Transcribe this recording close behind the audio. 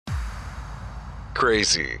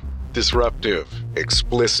Crazy, disruptive,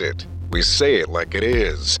 explicit. We say it like it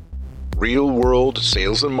is. Real world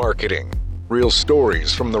sales and marketing. Real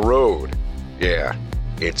stories from the road. Yeah,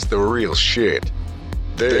 it's the real shit.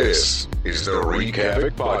 This is the Wreak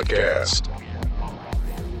Havoc Podcast.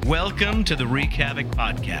 Welcome to the Wreak Havoc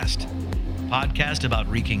Podcast. A podcast about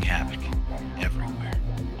wreaking havoc everywhere.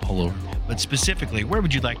 All over. But specifically, where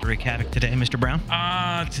would you like to wreak havoc today, Mr. Brown?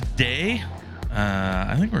 Today,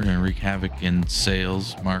 I think we're going to wreak havoc in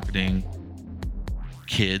sales, marketing,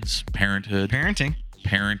 kids, parenthood. Parenting.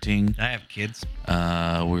 I have kids.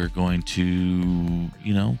 We're going to,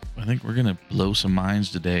 I think we're going to blow some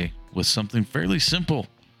minds today with something fairly simple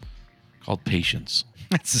called patience.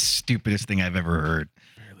 That's the stupidest thing I've ever heard.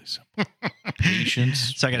 Fairly simple.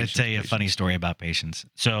 Patience. So I got to tell you a funny story about patience.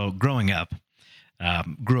 So growing up,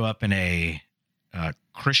 grew up in a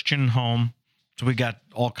Christian home. So we got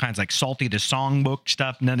all kinds like Salty the Songbook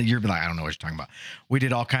stuff. None of you're like, I don't know what you're talking about. We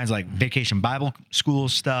did all kinds of like Vacation Bible School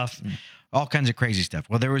stuff, all kinds of crazy stuff.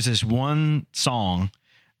 Well, there was this one song.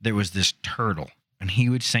 There was this turtle, and he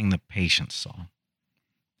would sing the patience song.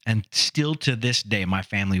 And still to this day, my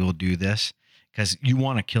family will do this because you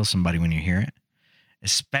want to kill somebody when you hear it,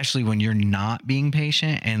 especially when you're not being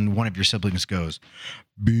patient and one of your siblings goes,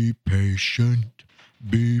 "Be patient.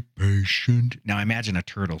 Be patient." Now imagine a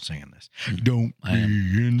turtle singing this. Don't be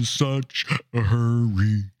in such a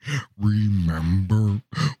hurry. Remember,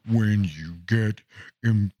 when you get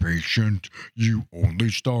impatient, you only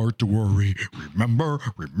start to worry.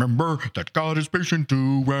 Remember that God is patient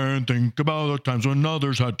too, and think about the times when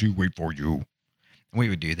others had to wait for you. We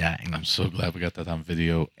would do that. I'm so glad we got that on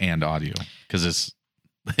video and audio because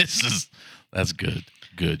that's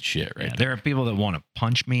good shit right there. There are people that want to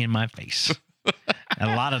punch me in my face. And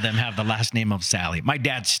a lot of them have the last name of Sally. My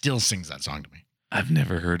dad still sings that song to me. I've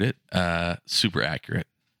never heard it. Super accurate.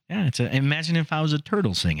 Yeah, imagine if I was a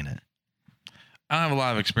turtle singing it. I don't have a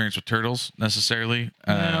lot of experience with turtles necessarily,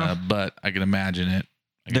 but I can imagine it.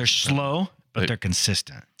 They're slow, but they're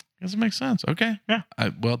consistent. Does it make sense? Okay. Yeah.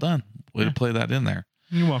 Well done. Way to play that in there.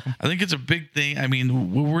 You're welcome. I think it's a big thing. I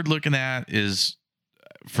mean, what we're looking at is,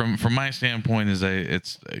 from my standpoint, is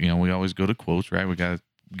we always go to quotes, right? We got to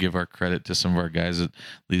give our credit to some of our guys that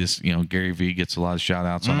lead us. Gary V gets a lot of shout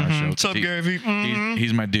outs on our show. What's up, Gary V?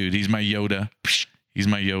 He's my dude. He's my Yoda. He's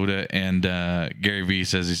my Yoda. And Gary V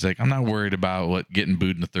says, he's like, I'm not worried about getting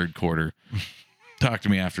booed in the third quarter. Talk to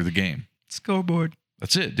me after the game. Scoreboard.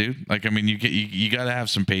 That's it, dude. Like, I mean, you got to have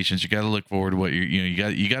some patience. You got to look forward to what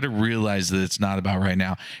you got to realize that it's not about right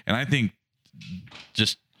now. And I think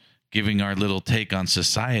just giving our little take on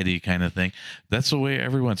society kind of thing, that's the way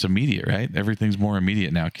everyone's immediate, right? Everything's more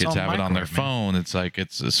immediate now. Kids have it on their phone. It's like,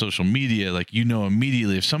 it's a social media. Like,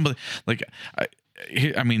 immediately if somebody, like,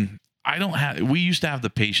 I don't have, we used to have the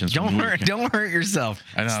patience. Don't hurt yourself.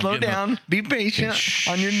 Slow down. Be patient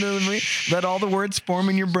on your delivery. Let all the words form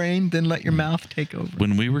in your brain. Then let your mouth take over.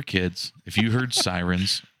 When we were kids, if you heard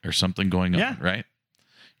sirens or something going on, right?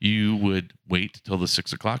 You would wait till the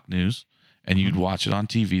 6 o'clock news and you'd watch it on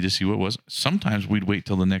TV to see what it was. Sometimes we'd wait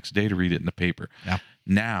till the next day to read it in the paper. Yeah.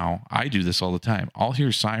 Now, I do this all the time. I'll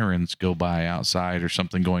hear sirens go by outside or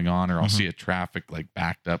something going on, or I'll see a traffic like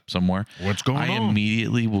backed up somewhere. What's going on? I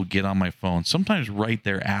immediately will get on my phone, sometimes right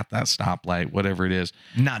there at that stoplight, whatever it is.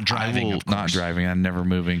 Not driving, of course. Not driving. I'm never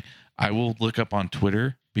moving. I will look up on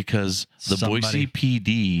Twitter because Boise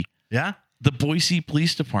PD, the Boise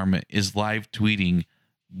Police Department is live tweeting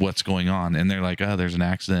what's going on, and they're like, oh, there's an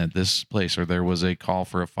accident at this place, or there was a call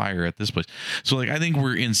for a fire at this place. So like, I think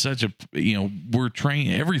we're in such a, we're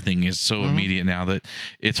trained, everything is so immediate now that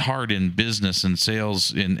it's hard in business and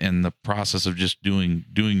sales in the process of just doing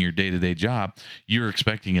your day-to-day job. You're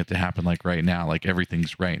expecting it to happen like right now, like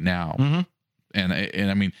everything's right now. And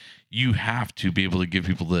I mean, you have to be able to give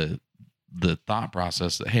people the thought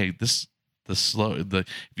process that, hey, if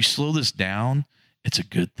you slow this down, it's a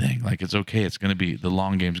good thing. Like, it's okay. It's going to be, the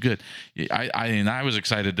long game's good. I was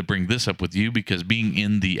excited to bring this up with you because being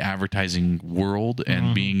in the advertising world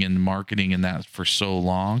and being in marketing and that for so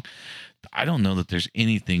long, I don't know that there's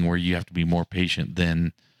anything where you have to be more patient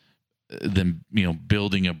than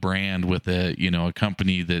building a brand with a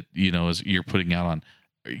company that is you're putting out on,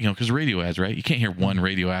 because radio ads, right? You can't hear one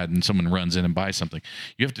radio ad and someone runs in and buys something.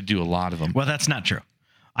 You have to do a lot of them. Well, that's not true.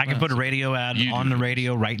 I can put a radio ad on the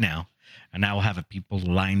radio right now, and I will have people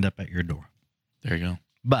lined up at your door. There you go.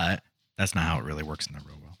 But that's not how it really works in the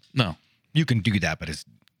real world. No. You can do that, but it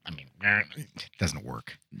doesn't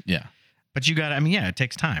work. Yeah. But you got, it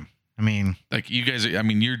takes time. Like you guys,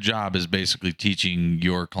 your job is basically teaching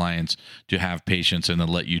your clients to have patience and then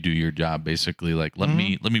let you do your job. Basically, like, let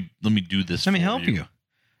me do this. Let me help you.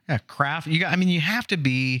 Yeah, craft. You have to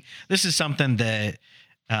be. This is something that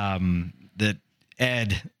that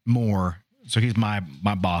Ed Moore. So he's my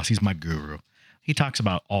boss. He's my guru. He talks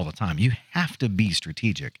about all the time. You have to be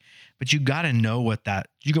strategic, but you got to know what's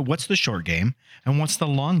the short game and what's the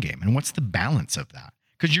long game and what's the balance of that.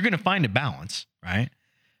 Because you're going to find a balance, right?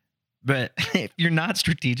 But if you're not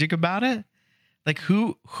strategic about it, like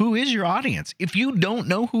who is your audience? If you don't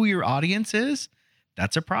know who your audience is,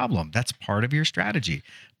 that's a problem. That's part of your strategy.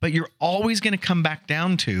 But you're always going to come back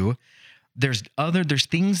down to there's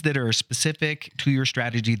things that are specific to your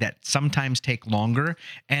strategy that sometimes take longer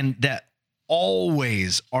and that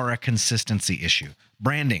always are a consistency issue.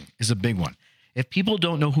 Branding is a big one. If people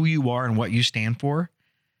don't know who you are and what you stand for,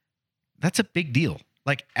 that's a big deal.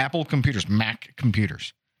 Like Apple computers, Mac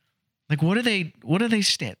computers. Like what do they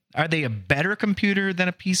stand? Are they a better computer than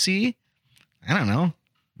a PC? I don't know.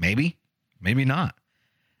 Maybe not.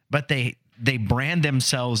 But they brand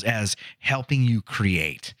themselves as helping you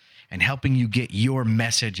create and helping you get your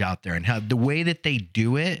message out there, and how the way that they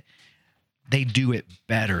do it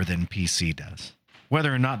better than PC does.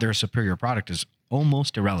 Whether or not they're a superior product is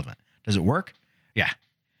almost irrelevant. Does it work? Yeah.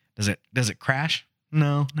 Does it crash?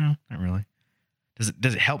 No, not really.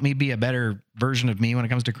 Does it help me be a better version of me when it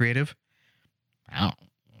comes to creative? I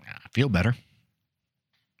feel better.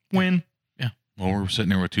 Win. Yeah. Well, we're sitting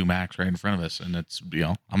there with two Macs right in front of us, and it's,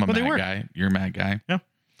 I'm a Mac guy. You're a Mac guy. Yeah.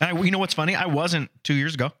 And you know what's funny? I wasn't 2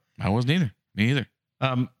 years ago. I wasn't either. Me either.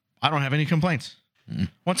 I don't have any complaints. Mm.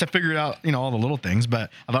 Once I figured out, all the little things,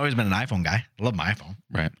 but I've always been an iPhone guy. I love my iPhone.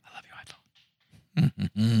 Right. I love your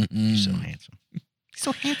iPhone. You're so handsome.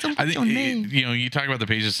 So handsome. I think you talk about the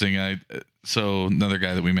pages thing. So another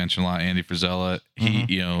guy that we mentioned a lot, Andy Frisella,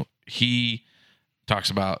 he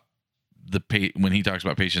talks about when he talks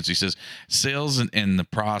about patience, he says sales and the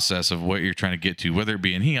process of what you're trying to get to, whether it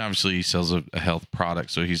be, and he obviously sells a health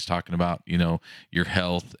product, so he's talking about your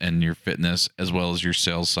health and your fitness as well as your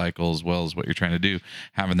sales cycle as well as what you're trying to do,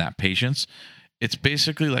 having that patience. It's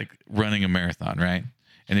basically like running a marathon, right?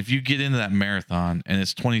 And if you get into that marathon and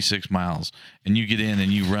it's 26 miles and you get in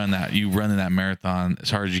and you run in that marathon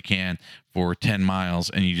as hard as you can for 10 miles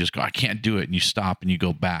and you just go, I can't do it. And you stop and you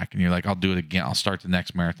go back and you're like, I'll do it again. I'll start the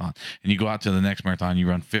next marathon. And you go out to the next marathon, you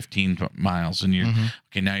run 15 miles and you're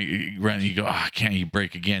okay. Now you run, you go, I can't, you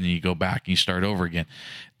break again and you go back and you start over again.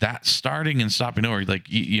 That starting and stopping over, like,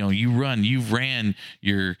 you've ran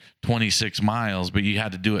your 26 miles, but you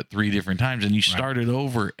had to do it 3 different times and you started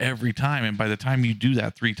over every time. And by the time you do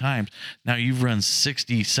that 3 times, now you've run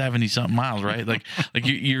 60, 70 something miles, right? Like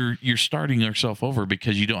you're starting yourself over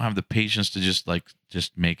because you don't have the patience to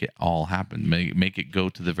just make it all happen, make it go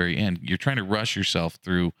to the very end. You're trying to rush yourself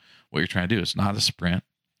through what you're trying to do. It's not a sprint,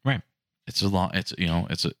 right? It's a long. It's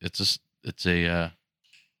a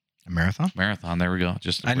marathon. Marathon. There we go.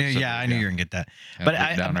 I knew you were gonna get that. But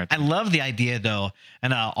I love the idea though,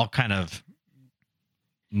 and I'll kind of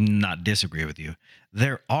not disagree with you.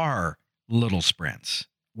 There are little sprints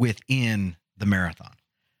within the marathon.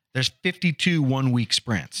 There's 52 1-week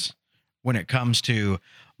sprints when it comes to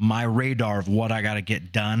my radar of what I got to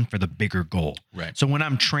get done for the bigger goal. Right. So when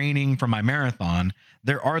I'm training for my marathon,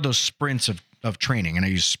 there are those sprints of training, and I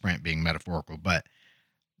use sprint being metaphorical, but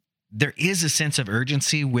there is a sense of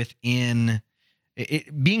urgency within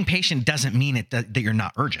it. Being patient doesn't mean that you're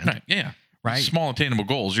not urgent. Right. Yeah. Right. Small attainable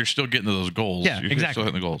goals. You're still getting to those goals. Yeah, you're exactly. still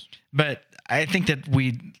hitting the goals. But I think that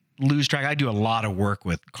we lose track. I do a lot of work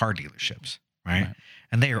with car dealerships, right?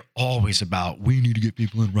 And they are always about, we need to get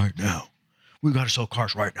people in right now. We got to sell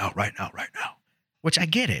cars right now, which I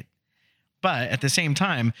get it. But at the same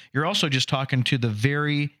time, you're also just talking to the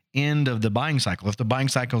very end of the buying cycle. If the buying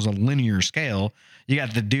cycle is a linear scale, you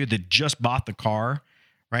got the dude that just bought the car,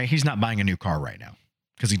 right? He's not buying a new car right now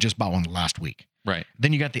because he just bought one last week. Right.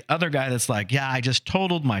 Then you got the other guy that's like, yeah, I just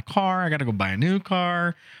totaled my car. I got to go buy a new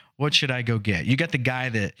car. What should I go get? You got the guy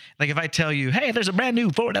that, like, if I tell you, hey, there's a brand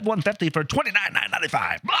new Ford F-150 for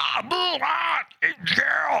 $29,995. Blah, blah,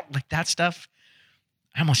 blah, like that stuff,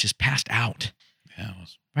 I almost just passed out. Yeah.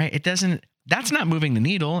 Right? That's not moving the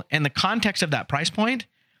needle. And the context of that price point,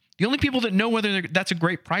 the only people that know whether that's a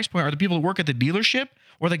great price point are the people that work at the dealership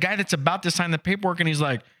or the guy that's about to sign the paperwork and he's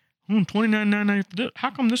like, $29,995.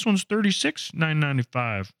 How come this one's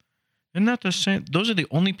 $36,995? Isn't that the same? Those are the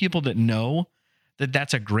only people that know that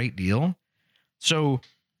that's a great deal. So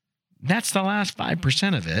that's the last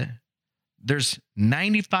 5% of it. There's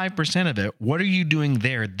 95% of it. What are you doing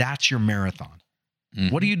there? That's your marathon.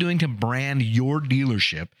 Mm-hmm. What are you doing to brand your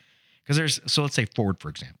dealership? Because so let's say Ford, for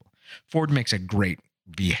example. Ford makes a great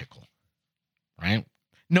vehicle, right?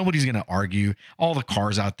 Nobody's going to argue. All the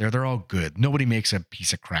cars out there, they're all good. Nobody makes a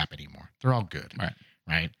piece of crap anymore. They're all good. Right.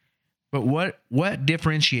 Right. But what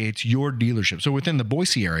differentiates your dealership? So within the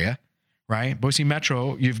Boise area, right? Boise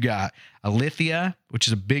Metro, you've got Alithia, which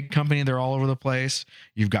is a big company. They're all over the place.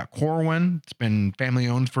 You've got Corwin. It's been family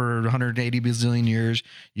owned for 180 bazillion years.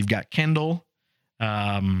 You've got Kendall.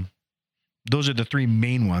 Those are the three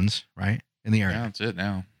main ones, right? In the area. Yeah, that's it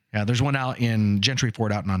now. Yeah, there's one out in Gentry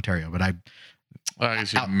Ford out in Ontario, but I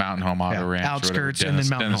guess you have Mountain Home Auto Ranch. Outskirts and then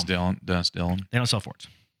Mountain Home. Dennis Dillon. They don't sell Fords.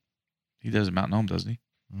 He does at Mountain Home, doesn't he?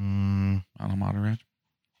 Mountain Home Auto Ranch?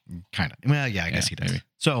 Kind of. Well, yeah, I guess he does. Maybe.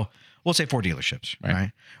 So we'll say 4 dealerships,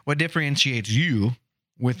 right? What differentiates you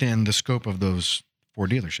within the scope of those 4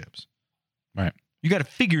 dealerships? Right. You got to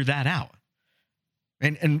figure that out.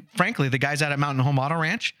 And frankly, the guys out at Mountain Home Auto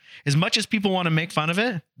Ranch, as much as people want to make fun of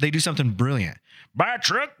it, they do something brilliant. Buy a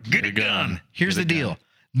truck, get a gun. Here's the deal.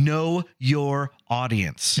 Know your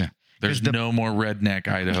audience. Yeah. There's no more redneck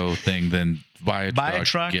Idaho thing than buy a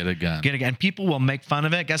truck, get a gun. And people will make fun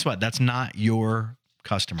of it. Guess what? That's not your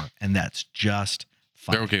customer. And that's just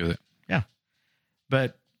fine. They're okay with it. Yeah.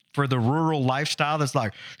 But for the rural lifestyle that's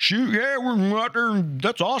like, shoot, yeah, we're out there.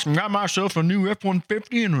 That's awesome. Got myself a new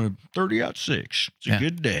F-150 and a 30-06. It's a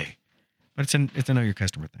good day. But it's a know your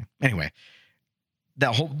customer thing. Anyway,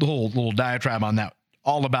 the whole little diatribe on that,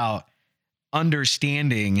 all about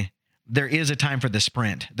understanding there is a time for the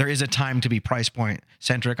sprint. There is a time to be price point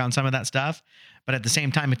centric on some of that stuff. But at the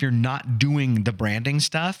same time, if you're not doing the branding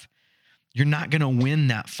stuff, you're not going to win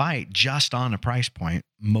that fight just on a price point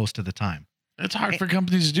most of the time. It's hard for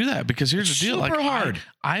companies to do that because here's the deal. Super hard.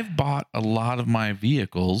 I've bought a lot of my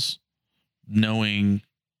vehicles knowing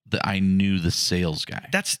that I knew the sales guy.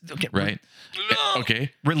 That's okay. Right.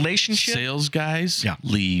 Okay. Relationship. Sales guys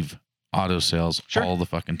leave auto sales all the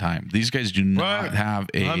fucking time. These guys do not have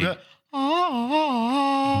a.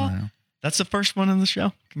 That's the first one in the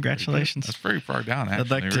show. Congratulations. That's very far down,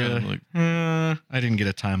 actually. I'd like to. I didn't get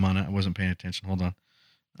a time on it. I wasn't paying attention. Hold on.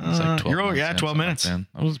 It's like 12 minutes. 12 minutes. That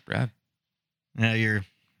was Brad. Yeah, you're a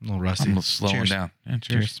little rusty. I'm slowing down. Yeah,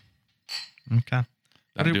 cheers. Okay.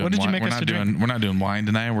 What did you make us to drink? We're not doing wine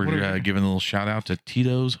tonight. We're giving a little shout out to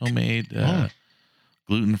Tito's homemade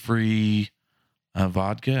gluten-free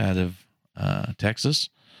vodka out of Texas.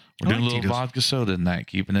 We're doing a little Tito's vodka soda tonight,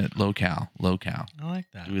 keeping it low-cal. I like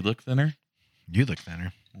that. Do we look thinner? You look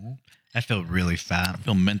thinner. I feel really fat. I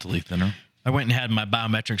feel mentally thinner. I went and had my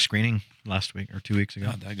biometric screening last week or 2 weeks ago.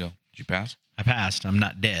 How'd that go? Did you pass? I passed. I'm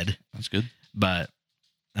not dead. That's good. But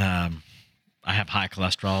I have high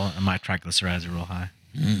cholesterol and my triglycerides are real high.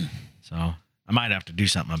 So I might have to do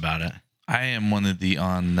something about it. I am one of the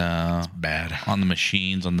bad on the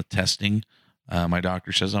machines, on the testing. My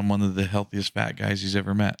doctor says I'm one of the healthiest fat guys he's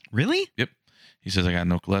ever met. Really? Yep. He says I got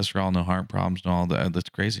no cholesterol, no heart problems, no all that. That's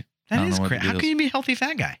crazy. That is crazy. How can you be a healthy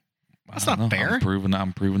fat guy? That's not fair. I'm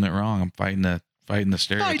proving it wrong. I'm fighting the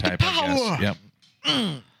stereotype. I guess.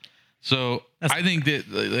 Yep. So I think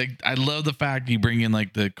that I love the fact you bring in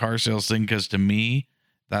like the car sales thing because to me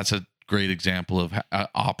that's a great example of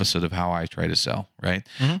opposite of how I try to sell. Right?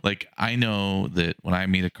 Mm-hmm. Like I know that when I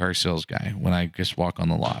meet a car sales guy, when I just walk on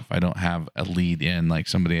the lot, if I don't have a lead in like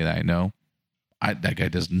somebody that I know, that guy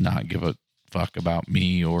does not give a fuck about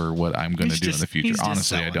me or what I'm going to do in the future.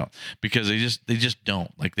 Honestly, I don't because they just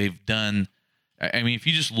don't. Like they've done. I mean, if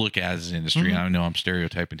you just look at it as an industry, and I know I'm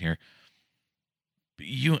stereotyping here.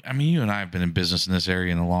 You and I have been in business in this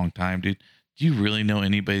area in a long time, dude. Do you really know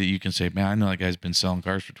anybody that you can say, man, I know that guy's been selling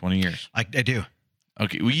cars for 20 years? I do.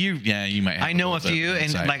 Okay. Well, you might have I know a few,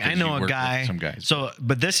 and like I know a guy. Some guys. So,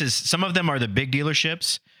 but this is, some of them are the big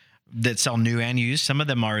dealerships that sell new and used. Some of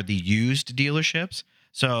them are the used dealerships.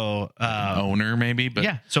 So, owner maybe, but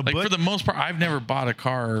yeah. So, like for the most part, I've never bought a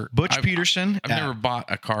car. Peterson. I've never bought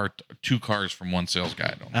a car, 2 cars from one sales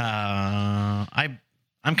guy. I don't.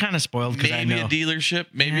 I'm kind of spoiled because I know a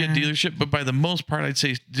dealership, but by the most part, I'd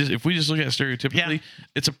say if we just look at it stereotypically,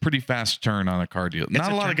 it's a pretty fast turn on a car deal.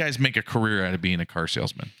 Not a lot of guys make a career out of being a car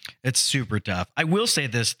salesman. It's super tough. I will say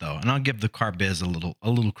this though, and I'll give the car biz a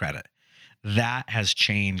little credit. That has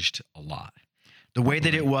changed a lot. The way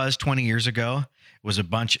that it was 20 years ago was a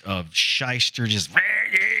bunch of shyster, just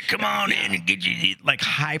come on in and get you like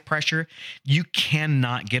high pressure. You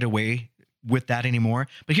cannot get away with that anymore.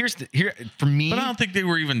 But here for me, but I don't think they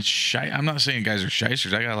were even shy. I'm not saying guys are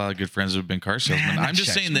shysters. I got a lot of good friends who have been car salesmen. I'm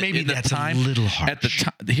just saying that maybe that's a little harsh. At the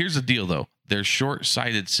time, here's the deal though. They're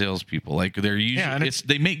short-sighted salespeople. Like they're usually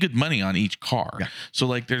they make good money on each car. Yeah. So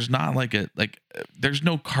like there's not there's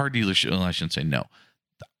no car dealership. Well, I shouldn't say no.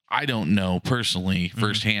 I don't know personally,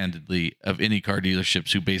 first-handedly, of any car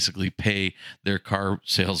dealerships who basically pay their car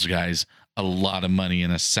sales guys a lot of money in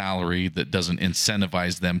a salary that doesn't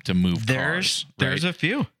incentivize them to move cars. There's a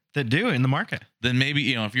few. that do in the market. Then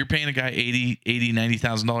maybe, if you're paying a guy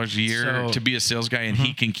 $90,000 a year to be a sales guy and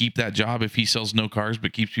he can keep that job if he sells no cars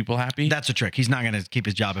but keeps people happy. That's a trick. He's not going to keep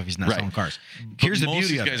his job if he's not selling cars. Here's the beauty of it. Most of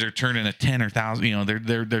these guys are turning a 10 or 1,000,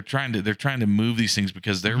 they're trying to move these things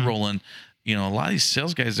because they're rolling, a lot of these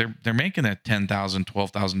sales guys, they're making a $10,000,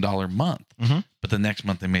 $12,000 month. But the next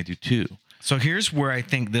month they may do 2. So here's where I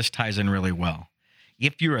think this ties in really well.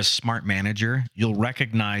 If you're a smart manager, you'll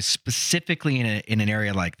recognize specifically in an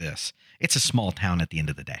area like this, it's a small town at the end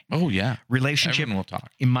of the day. Oh, yeah. Relationship, everyone will talk.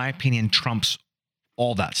 In my opinion, trumps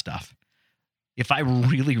all that stuff. If I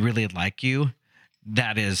really, really like you,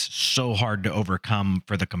 that is so hard to overcome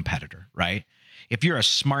for the competitor, right? If you're a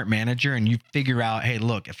smart manager and you figure out, hey,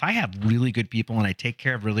 look, if I have really good people and I take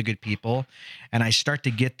care of really good people and I start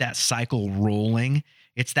to get that cycle rolling,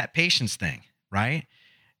 it's that patience thing, right?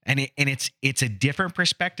 And it's a different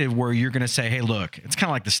perspective where you're going to say, hey, look, it's kind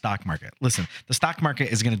of like the stock market. Listen, the stock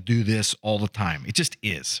market is going to do this all the time. It just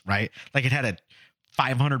is, right? Like it had a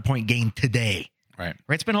 500-point gain today. Right.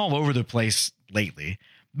 It's been all over the place lately,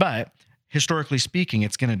 but historically speaking,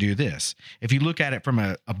 it's going to do this. If you look at it from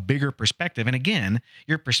a bigger perspective, and again,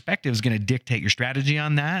 your perspective is going to dictate your strategy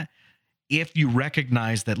on that. If you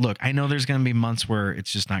recognize that, look, I know there's going to be months where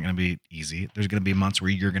it's just not going to be easy. There's going to be months where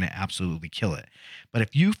you're going to absolutely kill it. But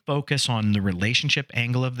if you focus on the relationship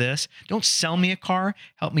angle of this, don't sell me a car,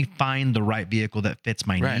 help me find the right vehicle that fits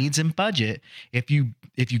my needs and budget. If you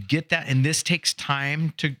get that, and this takes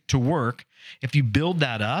time to work, if you build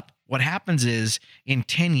that up, what happens is in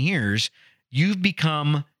 10 years, you've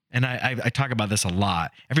become, and I talk about this a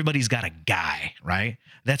lot, everybody's got a guy, right?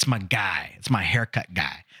 That's my guy. It's my haircut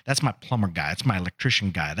guy. That's my plumber guy. It's my electrician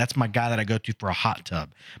guy. That's my guy that I go to for a hot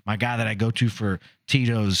tub. My guy that I go to for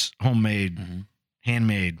Tito's homemade,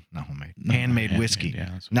 handmade whiskey.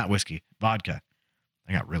 Yeah, not whiskey, vodka.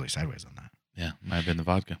 I got really sideways on that. Yeah, might have been the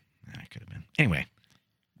vodka. Yeah, it could have been. Anyway,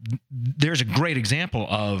 there's a great example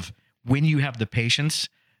of when you have the patience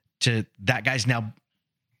to, that guy's now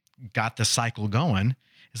got the cycle going.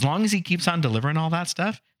 As long as he keeps on delivering all that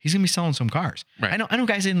stuff, he's going to be selling some cars. Right. I know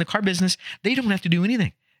guys in the car business, they don't have to do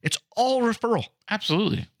anything. It's all referral.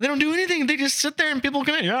 Absolutely. They don't do anything. They just sit there and people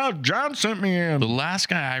come in. Yeah, John sent me in. The last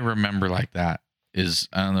guy I remember like that is,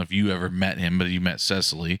 I don't know if you ever met him, but you met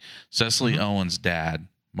Cecily. Cecily Owens' dad,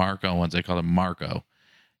 Mark Owens. They called him Marco.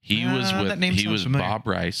 He was Bob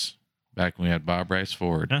Rice back when we had Bob Rice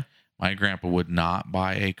Ford. Huh? My grandpa would not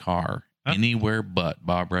buy a car anywhere but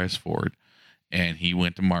Bob Rice Ford. And he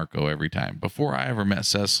went to Marco every time. Before I ever met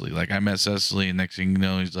Cecily, like I met Cecily, and next thing you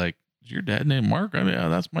know, he's like, "Is your dad named Mark?" Yeah,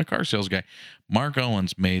 that's my car sales guy. Mark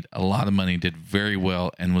Owens made a lot of money, did very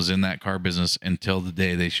well, and was in that car business until the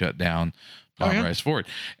day they shut down Bob Rice Ford.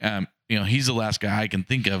 He's the last guy I can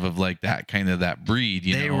think of like that kind of that breed.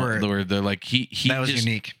 Where they're like he that was just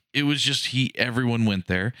unique. It was just everyone went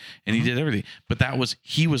there and he did everything. But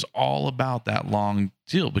he was all about that long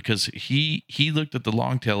deal because he looked at the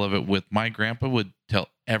long tail of it with my grandpa would tell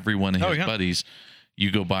every one of his buddies,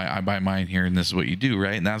 you go buy, I buy mine here and this is what you do.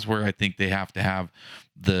 Right. And that's where I think they have to have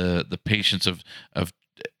the patience of, and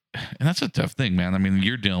that's a tough thing, man. I mean,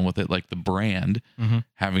 you're dealing with it like the brand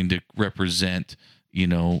having to represent,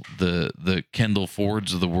 the Kendall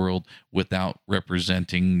Fords of the world without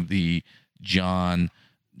representing the John,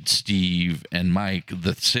 Steve, and Mike,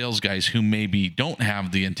 the sales guys who maybe don't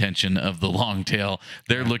have the intention of the long tail.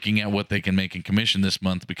 They're looking at what they can make in commission this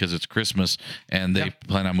month because it's Christmas and they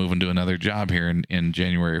plan on moving to another job here in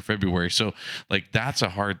January or February. So like, that's a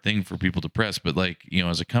hard thing for people to press. But like,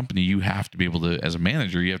 as a company, you have to be able to, as a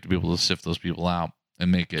manager, you have to be able to sift those people out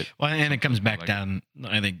and make it. Well, and it comes back down,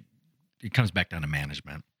 I think it comes back down to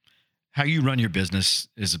management. How you run your business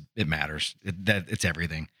it matters. It's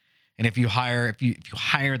everything. And if you hire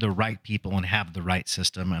the right people and have the right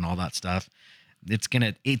system and all that stuff, it's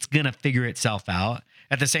gonna figure itself out.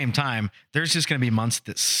 At the same time, there's just gonna be months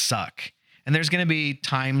that suck, and there's gonna be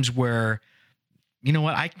times where, you know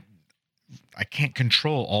what, I can't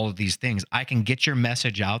control all of these things. I can get your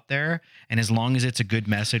message out there, and as long as it's a good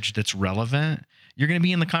message that's relevant, you're gonna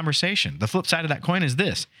be in the conversation. The flip side of that coin is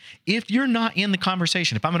this: if you're not in the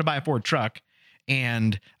conversation, if I'm gonna buy a Ford truck,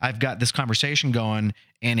 and I've got this conversation going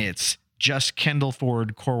and it's just Kendall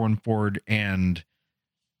Ford, Corwin Ford, and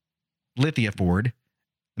Lithia Ford,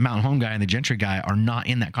 the Mountain Home guy and the Gentry guy are not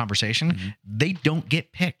in that conversation, they don't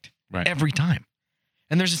get picked every time.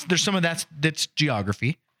 And there's some of that's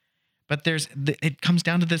geography, but it comes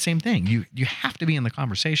down to the same thing. You have to be in the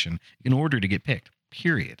conversation in order to get picked,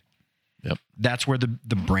 period. Yep. That's where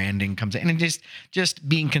the branding comes in, and just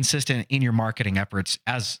being consistent in your marketing efforts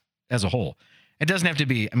as a whole. It doesn't have to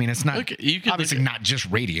be. I mean, it's not obviously not just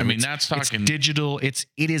radio. I mean, that's talking it's digital. It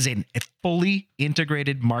is a fully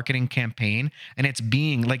integrated marketing campaign, and it's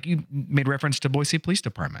being like you made reference to Boise Police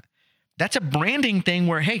Department. That's a branding thing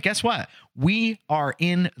where, hey, guess what? We are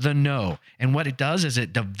in the know, and what it does is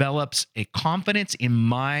it develops a confidence in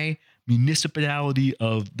my municipality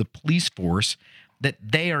of the police force that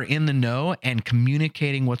they are in the know and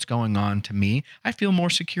communicating what's going on to me. I feel more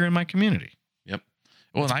secure in my community. Yep.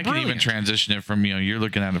 Well, and I can even transition it from, you're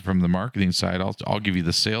looking at it from the marketing side. I'll give you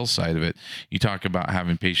the sales side of it. You talk about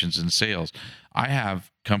having patience in sales. I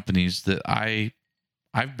have companies that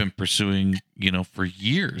I've been pursuing, for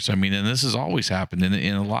years. I mean, and this has always happened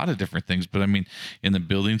in a lot of different things, but I mean, in the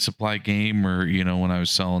building supply game or, when I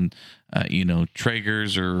was selling,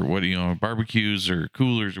 Traegers or barbecues or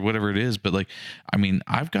coolers or whatever it is. But like, I mean,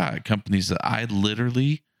 I've got companies that I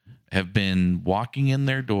literally have been walking in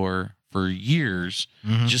their door for years,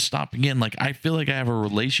 just stopping in. Like, I feel like I have a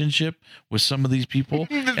relationship with some of these people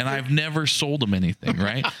and I've never sold them anything,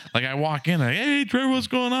 right? Like, I walk in, like, hey, Trevor, what's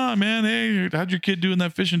going on, man? Hey, how'd your kid do in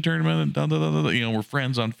that fishing tournament? And we're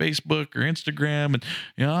friends on Facebook or Instagram, and,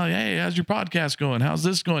 hey, how's your podcast going? How's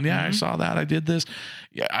this going? Yeah, I saw that. I did this.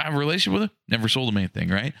 Yeah, I have a relationship with them. Never sold them anything,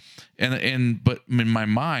 right? But in my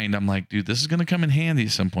mind, I'm like, dude, this is going to come in handy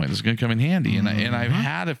at some point. This is going to come in handy. And I've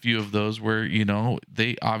had a few of those where,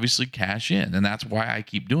 they obviously cash in. And that's why I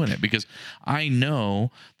keep doing it, because I know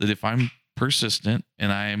that if I'm persistent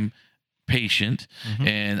and I'm patient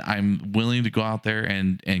and I'm willing to go out there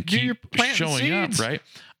and keep showing up, right?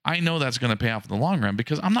 I know that's going to pay off in the long run,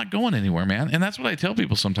 because I'm not going anywhere, man. And that's what I tell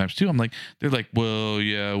people sometimes too. I'm like, they're like, well,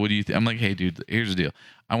 yeah, what do you think? I'm like, hey, dude, here's the deal.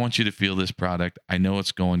 I want you to feel this product. I know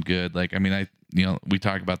it's going good. Like, I mean, we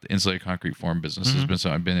talk about the insulated concrete form business. It's been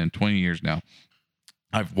something I've been in 20 years now.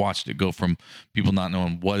 I've watched it go from people not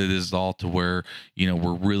knowing what it is all to where,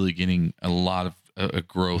 we're really getting a lot of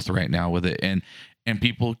growth right now with it. And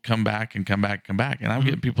people come back. And I'm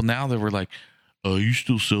getting people now that were like, you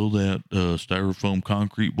still sell that styrofoam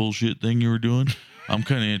concrete bullshit thing you were doing? I'm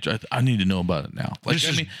kind of interested. I need to know about it now. Like,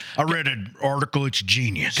 I read an article. It's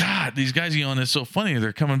genius. God, these guys, and it's so funny.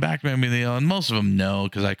 They're coming back. I mean, and most of them know,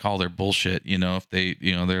 because I call their bullshit. If they,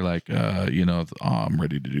 they're like, I'm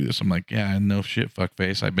ready to do this. I'm like, yeah, no shit,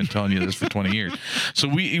 fuckface. I've been telling you this for 20 years. So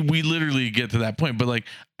we literally get to that point. But like,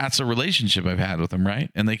 that's a relationship I've had with them, right?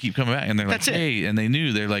 And they keep coming back, and they're like, hey, and they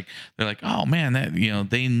knew. They're like, oh man, that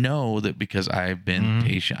they know that because I've been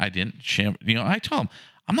patient. I didn't I tell them,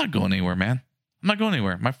 I'm not going anywhere, man. I'm not going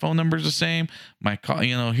anywhere. My phone number is the same. My call,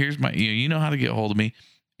 here's my, you know how to get a hold of me.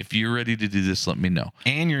 If you're ready to do this, let me know.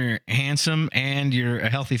 And you're handsome and you're a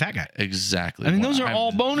healthy fat guy. Exactly. I mean, those are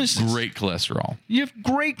all bonuses. Great cholesterol. You have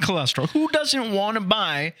great cholesterol. Who doesn't want to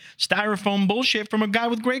buy styrofoam bullshit from a guy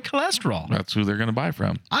with great cholesterol? That's who they're going to buy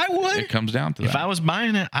from. I would. It comes down to that. If I was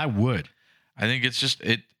buying it, I would. I think it's just,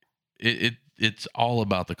 it's all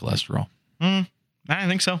about the cholesterol. I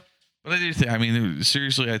think so. But I do think, I mean,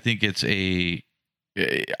 seriously, I think it's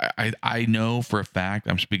I know for a fact,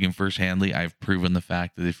 I'm speaking first-handly, I've proven the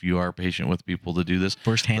fact that if you are patient with people to do this.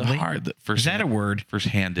 First-handly? Is that a word?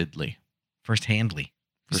 First-handedly. First-handly.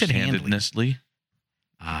 First-handednessly.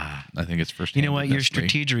 I think it's first-handedly. You know what? Your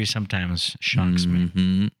strategery sometimes shocks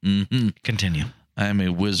me. Continue. I am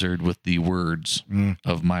a wizard with the words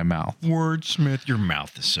of my mouth. Wordsmith, your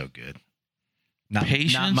mouth is so good. Not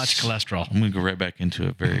much cholesterol. I'm going to go right back into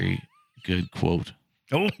a very good quote.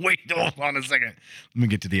 Oh, wait, hold on a second. Let me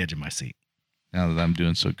get to the edge of my seat. Now that I'm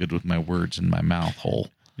doing so good with my words in my mouth hole.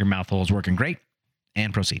 Your mouth hole is working great.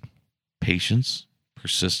 And proceed. Patience,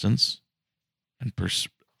 persistence, and damn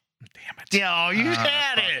it. Oh, you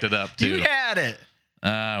had it. Fucked it up, too. You had it.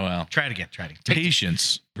 Well. Try it again.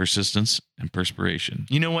 Patience, persistence, and perspiration.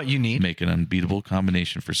 You know what you need? Make an unbeatable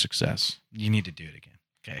combination for success. You need to do it again.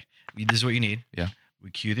 Okay. This is what you need. Yeah.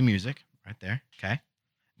 We cue the music right there. Okay.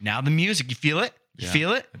 Now the music. You feel it? You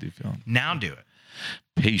feel it? I do feel it. Now do it.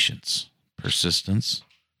 Patience, persistence,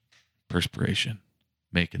 perspiration.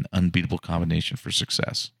 Make an unbeatable combination for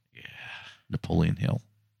success. Yeah. Napoleon Hill.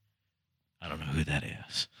 I don't know who that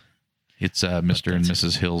is. It's Mr. and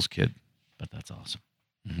Mrs. Hill's kid. But that's awesome.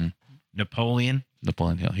 Mm-hmm. Napoleon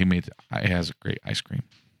Hill. He has a great ice cream.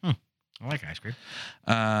 I like ice cream.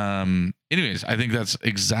 Anyways, I think that's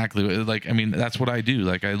exactly that's what I do.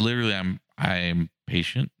 Like, I literally, I'm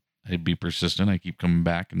patient. I'd be persistent. I keep coming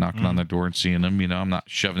back and knocking on their door and seeing them. I'm not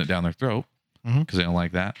shoving it down their throat because they don't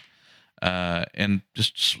like that. And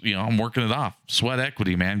just, I'm working it off. Sweat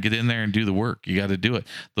equity, man. Get in there and do the work. You got to do it.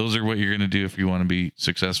 Those are what you're going to do if you want to be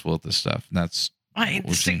successful at this stuff. And that's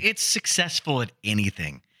it's successful at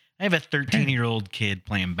anything. I have a 13-year-old kid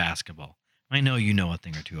playing basketball. I know you know a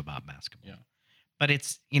thing or two about basketball. Yeah. But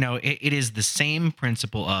it's, it is the same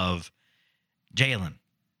principle of Jalen.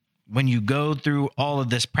 When you go through all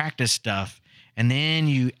of this practice stuff and then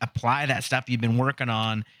you apply that stuff you've been working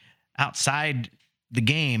on outside the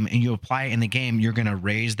game and you apply it in the game, you're going to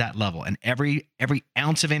raise that level. And every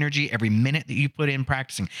ounce of energy, every minute that you put in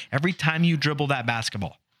practicing, every time you dribble that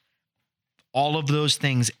basketball, all of those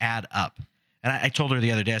things add up. And I told her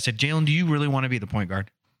the other day, I said, Jalen, do you really want to be the point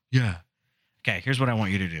guard? Yeah. Okay, here's what I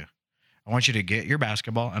want you to do. I want you to get your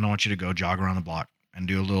basketball and I want you to go jog around the block and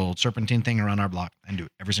do a little serpentine thing around our block and do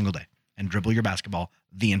it every single day and dribble your basketball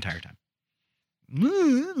the entire time.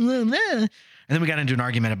 And then we got into an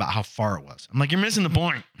argument about how far it was. I'm like, you're missing the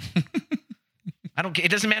point.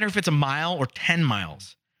 It doesn't matter if it's a mile or 10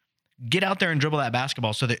 miles. Get out there and dribble that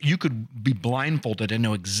basketball so that you could be blindfolded and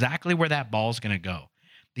know exactly where that ball is going to go.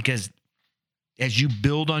 Because as you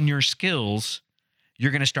build on your skills,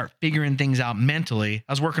 you're going to start figuring things out mentally.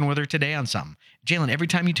 I was working with her today on something. Jalen, every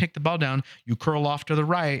time you take the ball down, you curl off to the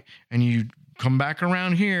right and you come back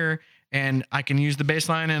around here and I can use the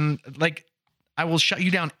baseline and I will shut you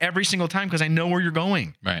down every single time because I know where you're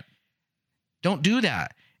going. Right. Don't do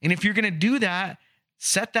that. And if you're going to do that,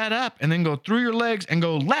 set that up and then go through your legs and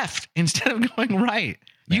go left instead of going right.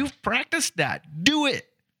 Yeah. You've practiced that. Do it.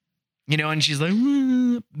 And she's like,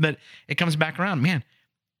 but it comes back around. Man,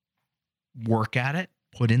 work at it,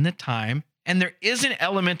 put in the time. And there is an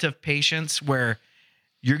element of patience where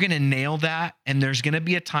you're going to nail that. And there's going to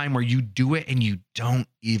be a time where you do it and you don't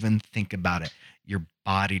even think about it. Your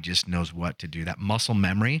body just knows what to do. That muscle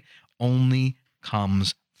memory only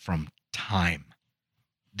comes from time.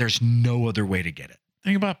 There's no other way to get it.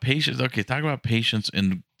 Think about patience. Okay, talk about patience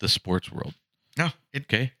in the sports world. Oh,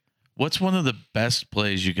 okay. What's one of the best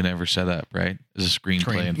plays you can ever set up, right? Is a screen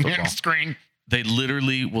play in football. Yeah, screen. They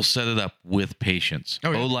literally will set it up with patience.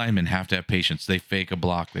 Oh, yeah. O-linemen have to have patience. They fake a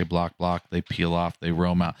block, they block, they peel off, they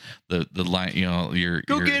roam out. The line,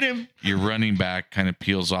 get him. Your running back kind of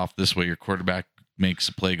peels off this way. Your quarterback makes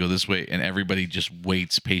a play go this way, and everybody just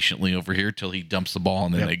waits patiently over here till he dumps the ball,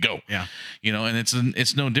 and then they go. Yeah, and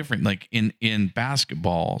it's no different. Like in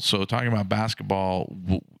basketball. So talking about basketball,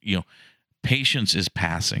 patience is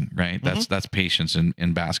passing, right? That's patience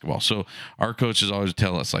in basketball. So our coaches always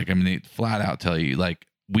tell us, they flat out tell you,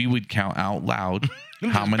 we would count out loud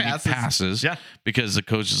how many passes. Yeah. Because the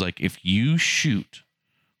coach is like, if you shoot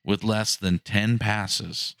with less than 10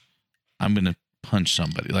 passes, I'm going to punch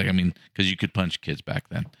somebody. Because you could punch kids back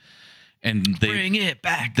then. And bring it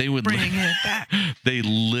back. They would bring it back. They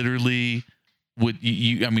literally would,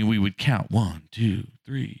 we would count 1, 2,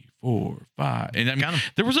 3, 4, 5. And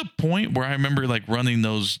there was a point where I remember running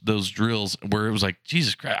those drills where it was like,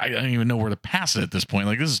 Jesus Christ, I don't even know where to pass it at this point.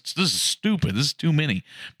 This is stupid. This is too many.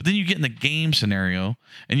 But then you get in the game scenario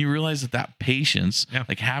and you realize that patience,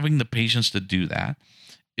 having the patience to do that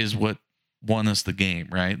is what won us the game,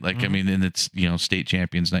 right? And it's, state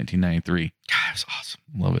champions 1993. God, it was awesome.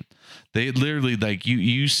 Love it. They literally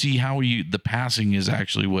you see how the passing is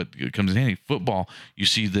actually what comes in handy. Football, you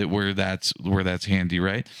see that where that's handy,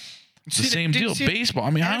 right? It's the same deal. Baseball.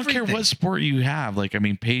 I don't care what sport you have.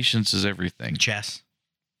 Patience is everything. Chess.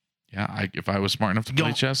 Yeah. If I was smart enough to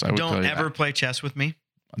play chess, I would tell you Don't ever play chess with me.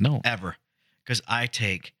 No. Ever. Because I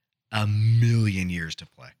take 1,000,000 years to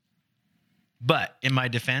play. But in my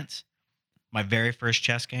defense, my very first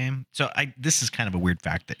chess game. So this is kind of a weird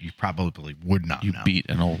fact that you probably would not know. You beat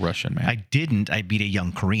an old Russian man. I didn't. I beat a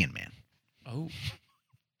young Korean man. Oh.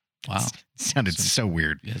 Wow. It sounded so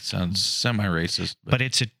weird. Yeah, it sounds semi-racist. But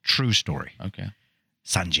it's a true story. Okay.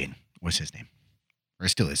 Sanjin was his name. Or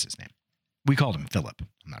still is his name. We called him Philip.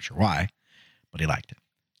 I'm not sure why, but he liked it.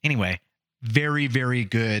 Anyway, very, very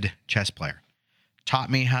good chess player.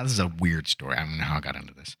 Taught me how, this is a weird story. I don't know how I got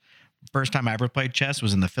into this. First time I ever played chess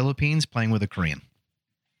was in the Philippines playing with a Korean.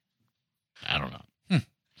 I don't know.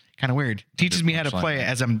 Kind of weird. Teaches me how to play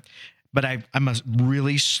but I'm a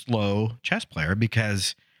really slow chess player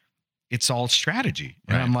because it's all strategy.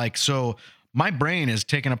 And I'm like, so my brain is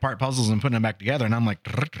taking apart puzzles and putting them back together. And I'm like,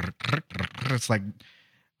 it's like,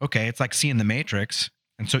 okay, it's like seeing the Matrix.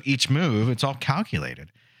 And so each move, it's all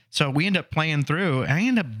calculated. So we end up playing through and I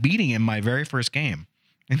end up beating him my very first game.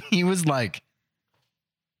 And he was like,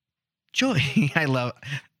 Joy,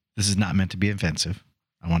 this is not meant to be offensive.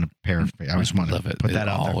 I want to paraphrase. I just want to put that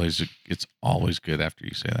out there. It's always good after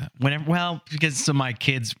you say that. Because my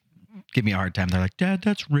kids give me a hard time. They're like, Dad,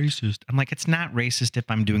 that's racist. I'm like, it's not racist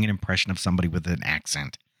if I'm doing an impression of somebody with an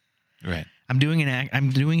accent. Right. I'm doing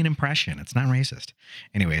an impression. It's not racist.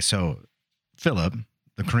 Anyway, so Philip,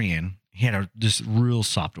 the Korean, he had this real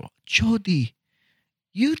soft voice. Jody,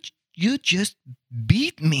 you just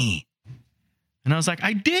beat me. And I was like,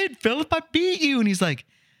 I did, Philip, I beat you. And he's like,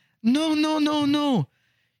 no.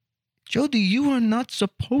 Jody, you are not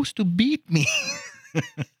supposed to beat me.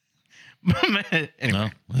 Anyway.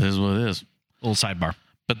 Well, it is what it is. Little sidebar.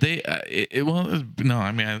 But they,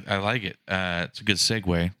 I like it. It's a good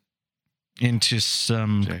segue. Into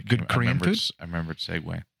some good Korean food? I remembered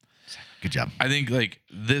segue. Good job. I think like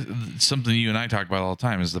this, something you and I talk about all the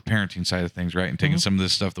time is the parenting side of things, right? And taking some of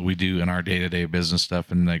this stuff that we do in our day-to-day business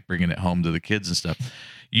stuff and like bringing it home to the kids and stuff.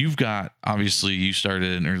 You've got, obviously you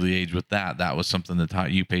started at an early age with that. That was something that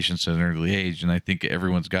taught you patience at an early age. And I think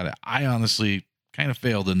everyone's got it. I honestly kind of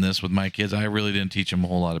failed in this with my kids. I really didn't teach them a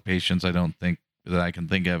whole lot of patience. I don't think that I can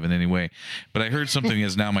think of in any way. But I heard something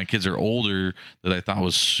as now my kids are older that I thought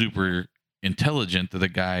was super intelligent that a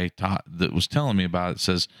guy taught that was telling me about. It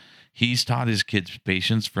says he's taught his kids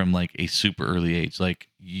patience from like a super early age, like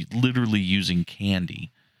literally using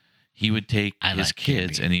candy. He would take his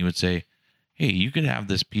kids and he would say, hey, you could have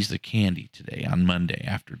this piece of candy today on Monday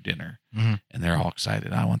after dinner. And they're all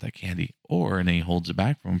excited. I want that candy. And then he holds it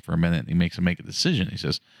back from them for a minute and he makes them make a decision. He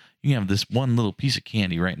says, you can have this one little piece of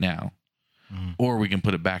candy right now, or we can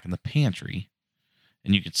put it back in the pantry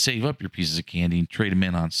and you could save up your pieces of candy and trade them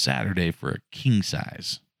in on Saturday for a king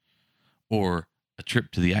size or a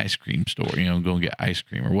trip to the ice cream store, go and get ice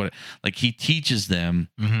cream or what. Like he teaches them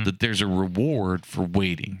that there's a reward for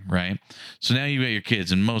waiting, right? So now you got your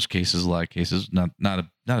kids, in most cases, a lot of cases, not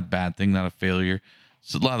a bad thing, not a failure.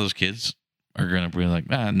 So a lot of those kids are going to be like,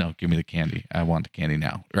 no, give me the candy. I want the candy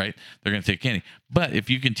now, right? They're going to take candy. But if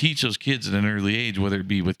you can teach those kids at an early age, whether it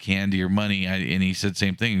be with candy or money, and he said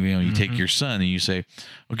same thing, you take your son and you say,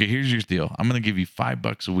 okay, here's your deal. I'm going to give you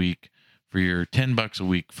 $5 a week for your $10 a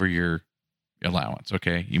week for your allowance.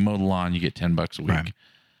 Okay. You mow the lawn, you get $10 a week. Right.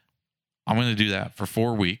 I'm going to do that for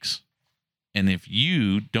 4 weeks. And if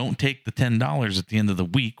you don't take the $10 at the end of the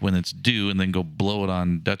week when it's due and then go blow it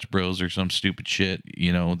on Dutch Bros or some stupid shit, that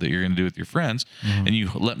you're going to do with your friends, and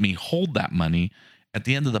you let me hold that money, at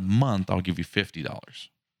the end of the month, I'll give you $50.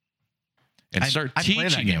 And start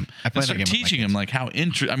teaching him. Start teaching him like how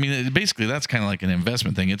interest. I mean, basically, that's kind of like an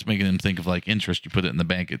investment thing. It's making him think of like interest. You put it in the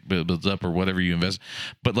bank, it builds up, or whatever you invest.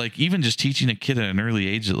 But like even just teaching a kid at an early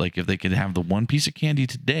age that like if they could have the one piece of candy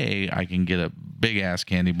today, I can get a big ass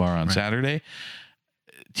candy bar on Saturday.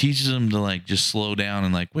 Teaches them to like just slow down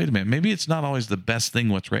and like, wait a minute, maybe it's not always the best thing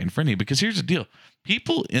what's right in front of you. Because here's the deal: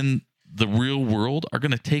 people in the real world are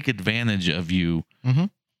going to take advantage of you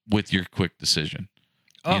with your quick decision.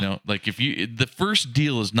 Like if the first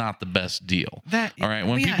deal is not the best deal. All right.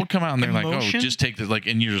 When people come out and they're like, oh, just take this, like,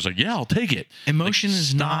 and you're just like, yeah, I'll take it. Emotion is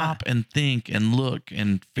stop and think and look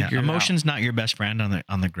and figure it out. Emotion's not your best friend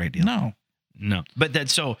on the great deal. No. But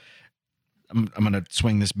that's so I'm going to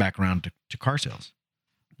swing this back around to car sales.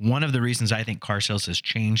 One of the reasons I think car sales has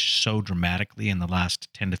changed so dramatically in the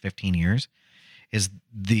last 10 to 15 years is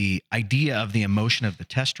the idea of the emotion of the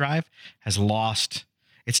test drive has lost.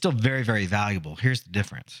 It's still very, very valuable. Here's the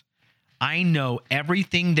difference. I know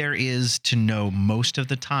everything there is to know most of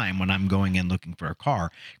the time when I'm going in looking for a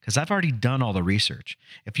car because I've already done all the research.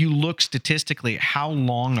 If you look statistically at how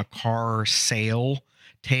long a car sale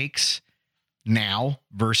takes now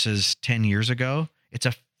versus 10 years ago, it's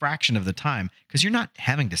a fraction of the time because you're not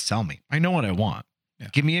having to sell me. I know what I want. Yeah.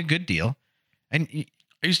 Give me a good deal. And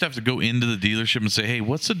I used to have to go into the dealership and say, hey,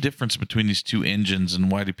 what's the difference between these two engines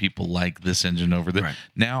and why do people like this engine over there? Right.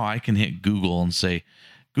 Now I can hit Google and say,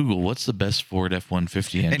 Google, what's the best Ford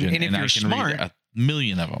F-150 engine? And if you're smart, read a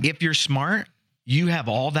million of them. If you're smart, you have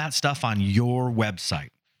all that stuff on your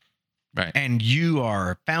website. Right. And you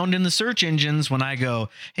are found in the search engines when I go,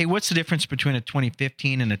 hey, what's the difference between a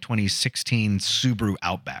 2015 and a 2016 Subaru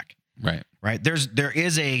Outback? Right. Right. There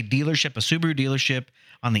is a Subaru dealership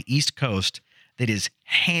on the East Coast that is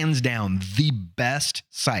hands down the best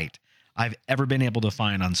site I've ever been able to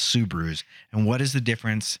find on Subarus. And what is the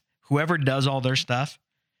difference? Whoever does all their stuff,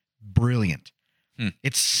 brilliant.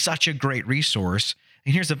 It's such a great resource.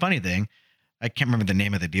 And here's the funny thing. I can't remember the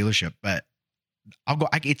name of the dealership, but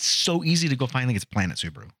it's so easy to go find it's Planet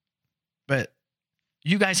Subaru. But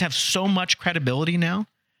you guys have so much credibility now.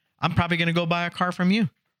 I'm probably going to go buy a car from you.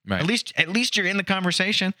 Right. At least you're in the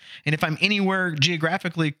conversation. And if I'm anywhere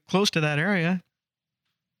geographically close to that area,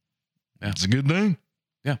 that's a good thing.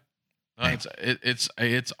 Yeah.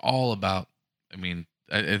 It's all about, I mean,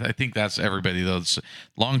 I think that's everybody though. It's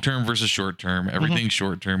long-term versus short-term, everything's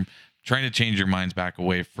short-term, trying to change your minds back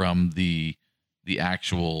away from the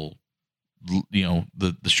actual,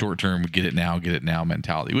 the short-term get it now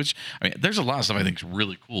mentality, which I mean, there's a lot of stuff I think is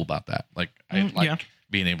really cool about that. Like I like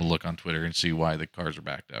being able to look on Twitter and see why the cars are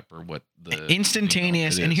backed up or what the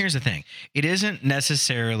instantaneous. And here's the thing. It isn't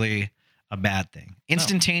necessarily a bad thing.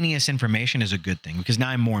 Instantaneous information is a good thing because now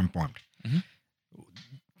I'm more informed. Mm-hmm.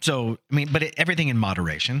 So, I mean, but everything in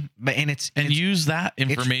moderation. And use that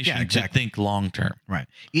information to think long term. Right.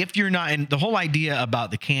 If you're not, and the whole idea about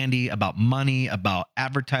the candy, about money, about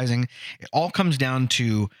advertising, it all comes down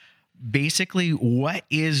to basically what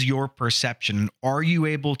is your perception? Are you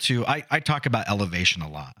able to? I talk about elevation a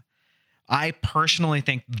lot. I personally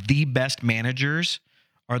think the best managers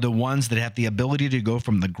are the ones that have the ability to go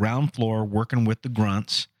from the ground floor working with the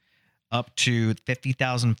grunts up to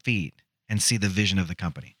 50,000 feet and see the vision of the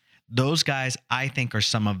company. Those guys, I think, are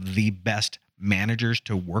some of the best managers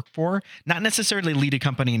to work for, not necessarily lead a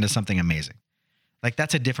company into something amazing. Like,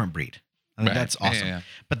 that's a different breed. I think that's awesome. Yeah.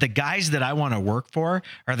 But the guys that I want to work for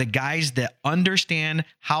are the guys that understand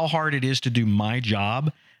how hard it is to do my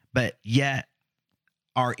job, but yet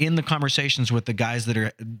are in the conversations with the guys that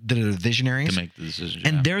are visionaries to make the decision.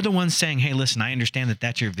 And they're the ones saying, hey, listen, I understand that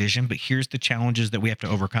that's your vision, but here's the challenges that we have to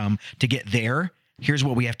overcome to get there. Here's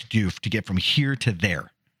what we have to do to get from here to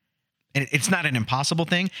there. And it's not an impossible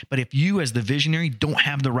thing, but if you as the visionary don't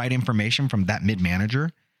have the right information from that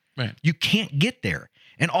mid-manager, right, you can't get there.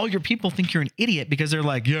 And all your people think you're an idiot because they're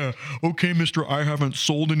like, yeah, okay, mister, I haven't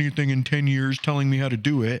sold anything in 10 years telling me how to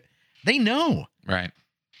do it. They know. Right.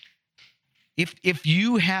 If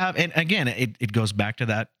you have, and again, it goes back to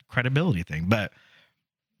that credibility thing, but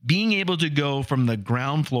being able to go from the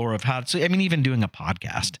ground floor of how to, I mean, even doing a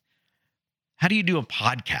podcast. How do you do a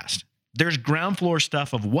podcast? There's ground floor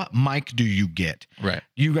stuff of what mic do you get? Right. Are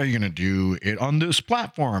you going to do it on this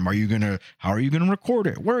platform? How are you going to record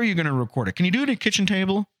it? Where are you going to record it? Can you do it at a kitchen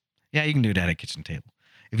table? Yeah, you can do it at a kitchen table.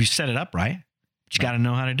 If you set it up right, but you got to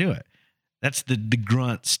know how to do it. That's the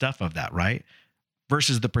grunt stuff of that, right?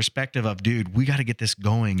 Versus the perspective of, dude, we got to get this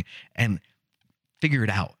going and figure it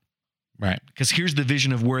out. Right. Because here's the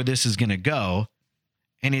vision of where this is going to go.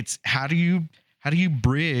 And it's how do you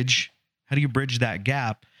bridge that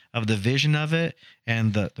gap of the vision of it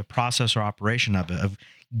and the process or operation of it, of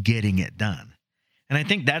getting it done. And I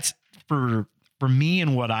think that's for me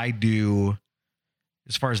and what I do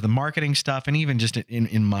as far as the marketing stuff, and even just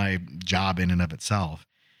in my job in and of itself,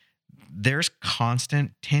 there's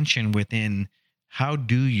constant tension within how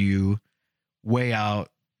do you weigh out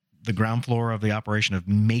the ground floor of the operation of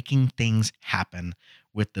making things happen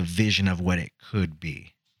with the vision of what it could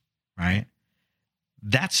be, right?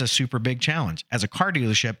 That's a super big challenge. As a car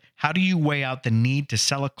dealership, how do you weigh out the need to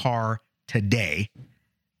sell a car today,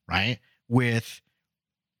 right? With,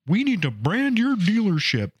 we need to brand your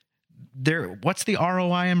dealership. What's the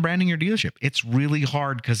ROI in branding your dealership? It's really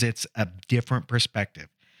hard because it's a different perspective.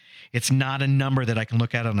 It's not a number that I can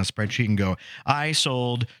look at on a spreadsheet and go, I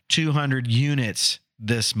sold 200 units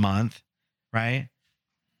this month, right?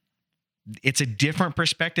 It's a different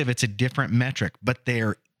perspective. It's a different metric, but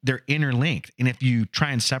they're interlinked. And if you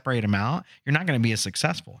try and separate them out, you're not going to be as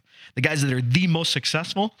successful. The guys that are the most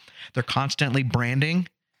successful, they're constantly branding.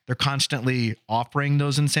 They're constantly offering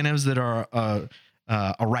those incentives that are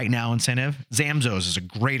a right now incentive. Zamzows is a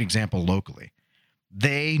great example locally.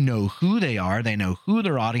 They know who they are. They know who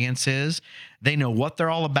their audience is. They know what they're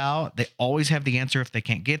all about. They always have the answer. If they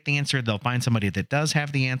can't get the answer, they'll find somebody that does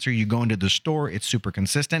have the answer. You go into the store, it's super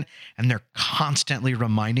consistent, and they're constantly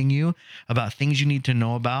reminding you about things you need to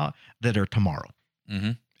know about that are tomorrow.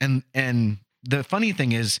 Mm-hmm. And the funny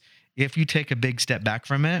thing is, if you take a big step back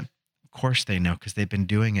from it, of course they know because they've been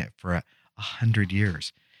doing it for 100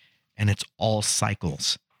 years, and it's all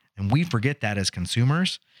cycles. And we forget that as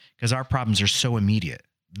consumers because our problems are so immediate.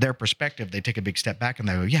 Their perspective, they take a big step back and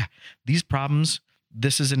they go, yeah, these problems,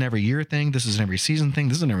 this is an every year thing. This is an every season thing.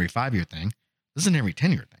 This is an every 5-year thing. This is an every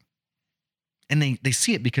 10-year thing. And they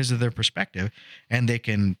see it because of their perspective, and they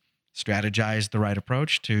can strategize the right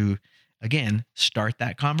approach to, again, start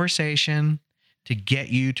that conversation to get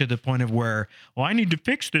you to the point of where, well, I need to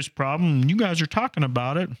fix this problem. And you guys are talking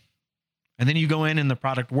about it. And then you go in and the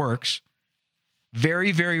product works.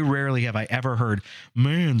 Very, very rarely have I ever heard,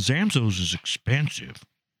 man, Zamzows is expensive,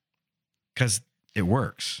 because it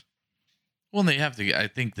works. Well, they have to, I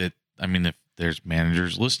think that, I mean, if there's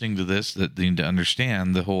managers listening to this that need to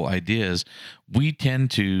understand the whole idea is we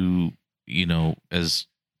tend to, as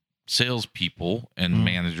salespeople and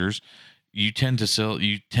managers, you tend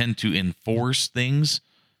to enforce things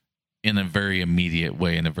in a very immediate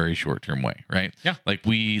way, in a very short-term way, right? Yeah. Like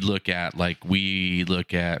we look at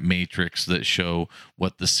matrix that show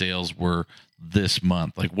what the sales were this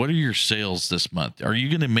month. Like, what are your sales this month? Are you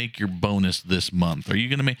going to make your bonus this month? Are you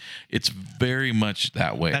going to make? It's very much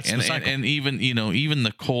that way. That's the cycle. And even even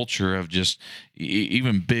the culture of just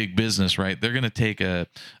even big business, right? They're going to take a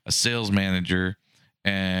sales manager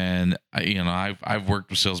And I've worked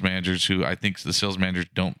with sales managers who I think the sales managers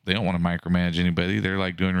don't want to micromanage anybody. They're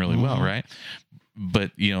like doing really well, right?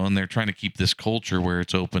 But and they're trying to keep this culture where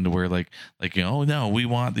it's open to where like oh no, we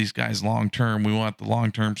want these guys long term. We want the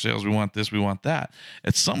long term sales. We want this. We want that.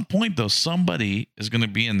 At some point though, somebody is going to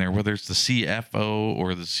be in there, whether it's the CFO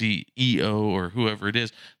or the CEO or whoever it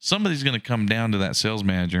is. Somebody's going to come down to that sales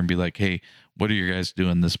manager and be like, hey, what are you guys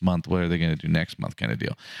doing this month? What are they going to do next month? Kind of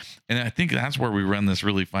deal. And I think that's where we run this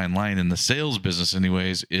really fine line in the sales business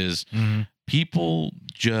anyways, is people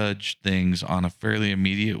judge things on a fairly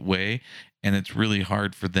immediate way. And it's really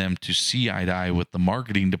hard for them to see eye to eye with the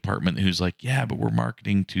marketing department who's like, yeah, but we're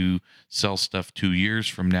marketing to sell stuff 2 years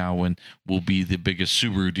from now when we'll be the biggest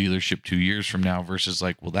Subaru dealership 2 years from now versus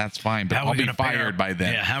like, well, that's fine, but I'll be fired by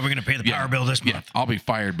then. Yeah, how are we going to pay the power bill this month? Yeah, I'll be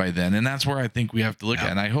fired by then. And that's where I think we have to look at.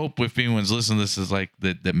 And I hope if anyone's listening to this is like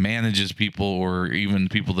that manages people or even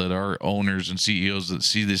people that are owners and CEOs that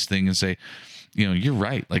see this thing and say, you're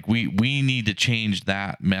right. Like we need to change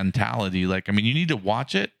that mentality. Like, I mean, you need to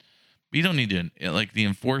watch it. You don't need to like the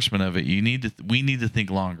enforcement of it. We need to think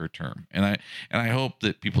longer term. And I hope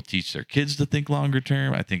that people teach their kids to think longer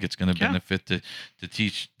term. I think it's going to benefit to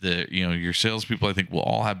teach your salespeople. I think we'll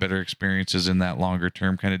all have better experiences in that longer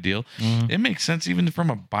term kind of deal. It makes sense even from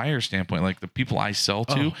a buyer standpoint, like the people I sell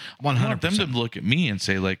to, 100%. I want them to look at me and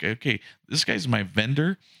say like, okay, this guy's my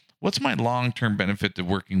vendor. What's my long-term benefit to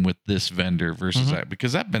working with this vendor versus that?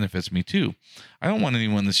 Because that benefits me too. I don't want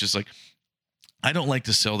anyone that's just like, I don't like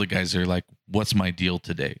to sell to guys that are like, what's my deal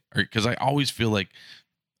today? Because I always feel like,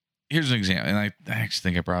 here's an example. And I actually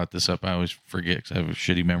think I brought this up. I always forget because I have a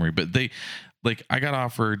shitty memory. But I got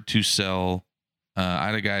offered to sell, I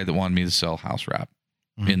had a guy that wanted me to sell house wrap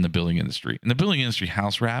in the building industry. In the building industry,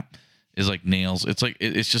 house wrap is like nails. It's like,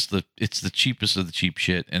 it's the cheapest of the cheap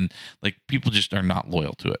shit. And like people just are not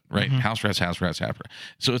loyal to it, right? House wrap.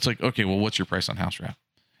 So it's like, okay, well, what's your price on house wrap?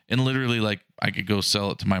 And literally, like, I could go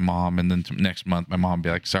sell it to my mom, and then next month, my mom would be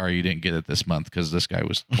like, "Sorry, you didn't get it this month because this guy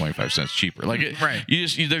was 25 cents cheaper." Like,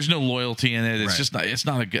 there's no loyalty in it. It's just not. It's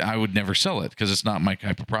not a good. I would never sell it because it's not my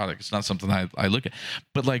type of product. It's not something I look at.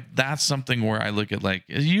 But like, that's something where I look at like,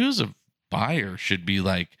 you as a buyer should be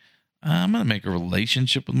like, I'm gonna make a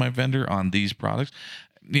relationship with my vendor on these products.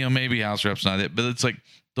 Maybe house rep's not it, but it's like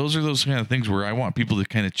those are those kind of things where I want people to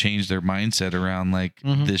kind of change their mindset around like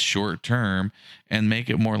this short term and make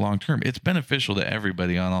it more long term. It's beneficial to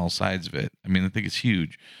everybody on all sides of it. I mean, I think it's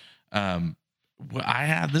huge.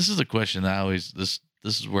 This is a question that I always this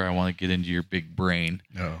is where I want to get into your big brain.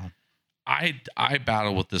 I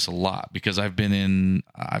battle with this a lot because I've been in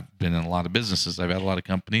a lot of businesses. I've had a lot of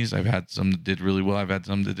companies. I've had some that did really well. I've had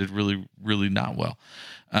some that did really, really not well.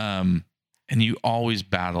 And you always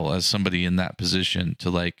battle as somebody in that position to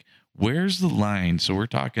like, where's the line? So we're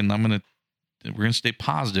talking, we're going to stay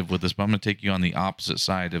positive with this, but I'm going to take you on the opposite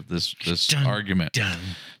side of this argument.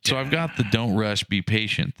 So I've got the don't rush, be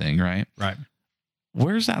patient thing, right? Right.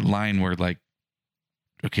 Where's that line where like,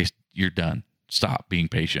 okay, you're done. Stop being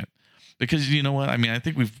patient. Because you know what? I mean, I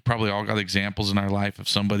think we've probably all got examples in our life of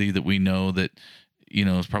somebody that we know that,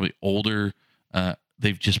 is probably older,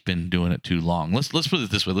 they've just been doing it too long. Let's put it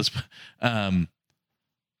this way. God,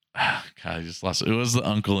 I just lost it. It was the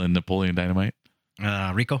uncle in Napoleon Dynamite.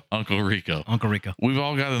 Rico. Uncle Rico. Uncle Rico. We've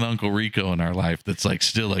all got an Uncle Rico in our life that's like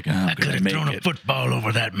still like, I could have thrown a football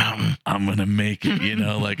over that mountain. I'm gonna make it.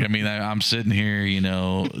 Like I mean, I'm sitting here,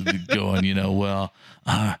 going, well,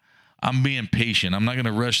 I'm being patient. I'm not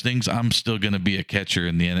gonna rush things. I'm still gonna be a catcher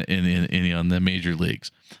in the major leagues.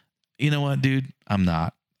 You know what, dude? I'm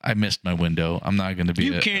not. I missed my window. I'm not going to be.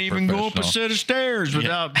 You can't even go up a set of stairs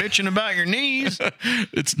without bitching about your knees.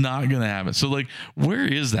 It's not going to happen. So, like, where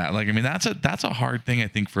is that? Like, I mean, that's a hard thing I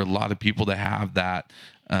think for a lot of people to have that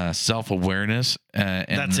self-awareness and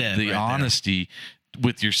that's it, the honesty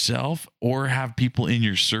with yourself, or have people in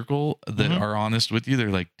your circle that are honest with you. They're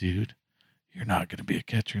like, dude, you're not going to be a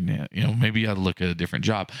catcher now. Maybe you ought to look at a different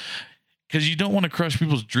job. Because you don't want to crush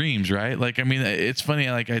people's dreams, right? Like, I mean, it's funny.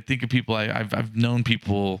 Like, I think of people. I've known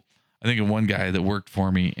people. I think of one guy that worked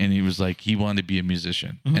for me, and he was like, he wanted to be a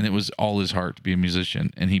musician, and it was all his heart to be a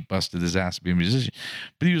musician, and he busted his ass to be a musician.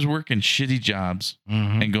 But he was working shitty jobs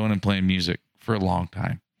and going and playing music for a long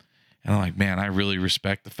time. And I'm like, man, I really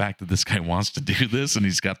respect the fact that this guy wants to do this, and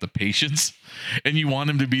he's got the patience. And you want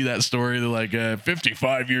him to be that story that, like,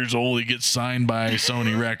 55 years old, he gets signed by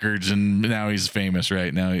Sony Records, and now he's famous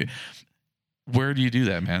right now. Where do you do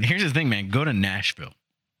that, man? Here's the thing, man. Go to Nashville.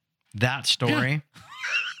 That story.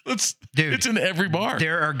 Yeah. Dude, it's in every bar.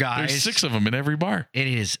 There are guys. There's 6 of them in every bar. It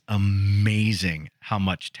is amazing how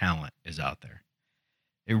much talent is out there.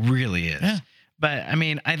 It really is. Yeah. But, I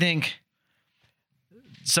mean, I think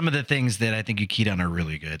some of the things that I think you keyed on are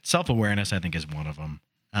really good. Self-awareness, I think, is one of them.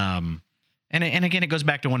 And again, it goes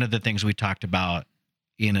back to one of the things we talked about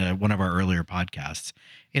in one of our earlier podcasts.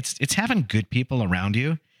 It's having good people around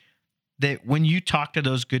you that when you talk to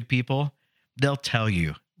those good people, they'll tell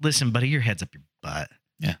you, listen, buddy, your head's up your butt.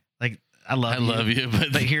 Yeah. Like, I love you,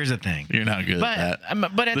 but here's the thing. You're not good at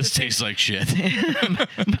that. But this tastes like shit.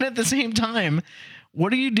 But at the same time,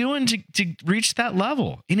 what are you doing to reach that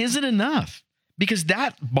level? And is it enough? Because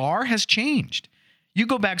that bar has changed. You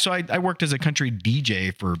go back. So I worked as a country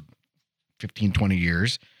DJ for 15, 20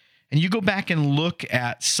 years. And you go back and look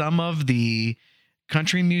at some of the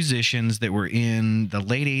country musicians that were in the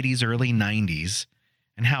late 80s, early 90s,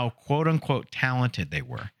 and how quote unquote talented they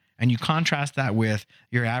were. And you contrast that with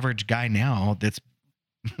your average guy now that's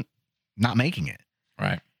not making it.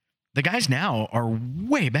 Right. The guys now are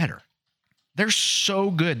way better. They're so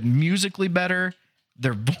good, musically better.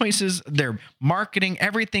 Their voices, their marketing,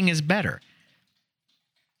 everything is better.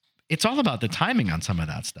 It's all about the timing on some of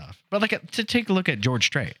that stuff. But like to take a look at George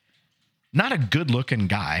Strait, not a good looking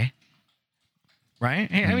guy, right?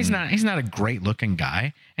 I mean, he's not a great looking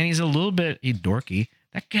guy, and he's a little bit dorky.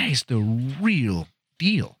 That guy's the real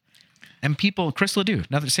deal. And people, Chris Ledoux,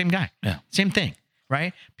 another same guy. Yeah. Same thing,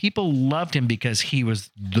 right? People loved him because he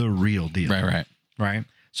was the real deal. Right.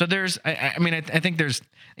 So there's, I think there's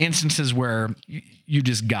instances where you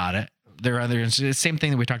just got it. There are others. It's the same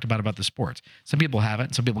thing that we talked about the sports. Some people have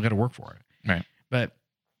it. Some people got to work for it. Right. But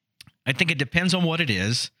I think it depends on what it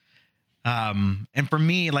is. And for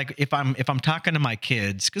me, like if I'm talking to my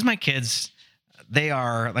kids, because my kids, they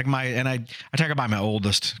are like I talk about my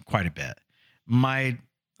oldest quite a bit. My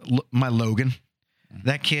Logan,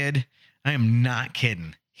 that kid, I am not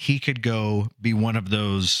kidding. He could go be one of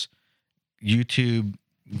those YouTube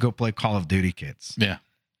go play Call of Duty kids. Yeah.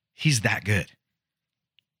 He's that good.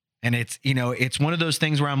 And it's one of those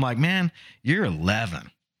things where I'm like, man, you're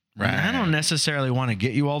 11. Right. And I don't necessarily want to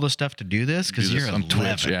get you all the stuff to do this because you're on 11.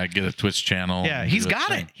 Twitch. Yeah, get a Twitch channel. Yeah, he's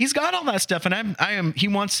got it. He's got all that stuff, and he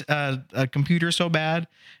wants a computer so bad,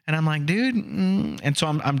 and I'm like, dude. And so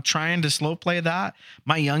I'm trying to slow play that.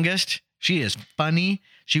 My youngest, she is funny.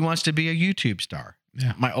 She wants to be a YouTube star.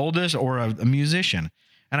 Yeah. My oldest, or a musician,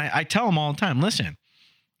 and I tell them all the time, listen,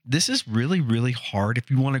 this is really, really hard.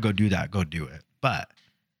 If you want to go do that, go do it. But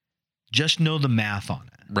just know the math on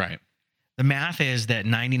it. Right. The math is that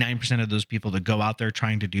 99% of those people that go out there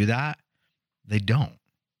trying to do that, they don't.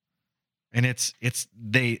 And it's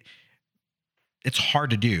hard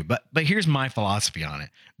to do. But here's my philosophy on it.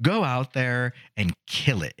 Go out there and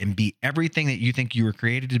kill it and be everything that you think you were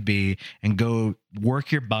created to be, and go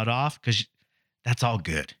work your butt off, because that's all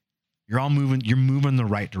good. You're moving the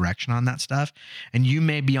right direction on that stuff. And you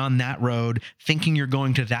may be on that road thinking you're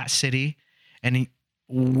going to that city, and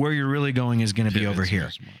where you're really going is going to be over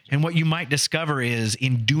here. And what you might discover is,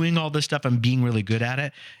 in doing all this stuff and being really good at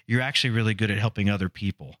it, you're actually really good at helping other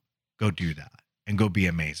people go do that and go be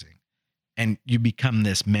amazing. And you become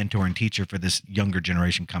this mentor and teacher for this younger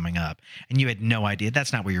generation coming up. And you had no idea.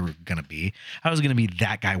 That's not where you were going to be. I was going to be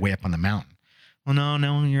that guy way up on the mountain. Well,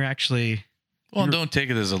 no, you're actually... Well, don't take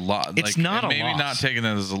it as a loss. It's not a loss. Maybe not taking it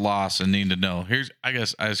as a loss and need to know. I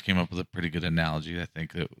guess I just came up with a pretty good analogy. I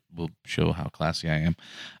think that will show how classy I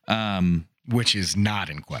am. Which is not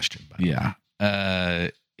in question. Yeah.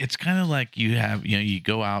 It's kind of like you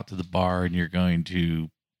go out to the bar and you're going to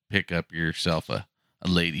pick up yourself a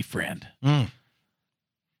lady friend.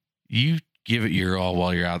 You give it your all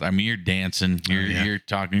while you're out. I mean, you're dancing, you're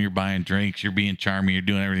talking, you're buying drinks, you're being charming, you're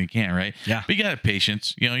doing everything you can, right? Yeah. But you got to have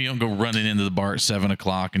patience. You don't go running into the bar at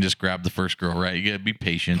 7:00 and just grab the first girl, right? You got to be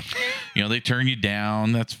patient. They turn you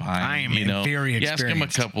down. That's fine. I am very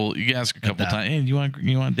experienced. You ask a couple times, hey, you want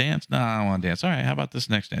to dance? No, I don't want to dance. All right, how about this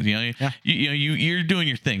next dance? You're doing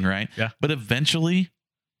your thing, right? Yeah. But eventually,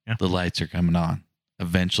 the lights are coming on.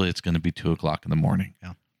 Eventually, it's going to be 2:00 in the morning.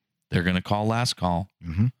 Yeah. They're going to call last call.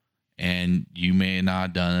 Mm-hmm. And you may not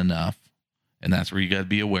have done enough. And that's where you got to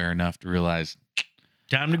be aware enough to realize,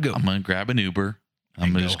 time to go. I'm going to grab an Uber.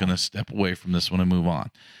 I'm just going to step away from this one and move on.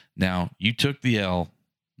 Now, you took the L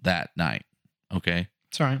that night. Okay.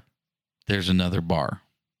 It's all right. There's another bar.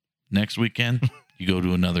 Next weekend, you go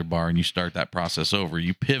to another bar and you start that process over.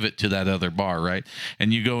 You pivot to that other bar, right?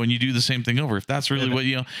 And you go and you do the same thing over. If that's really what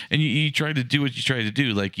and you try to do what you try to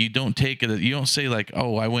do. Like, you don't take it. You don't say like,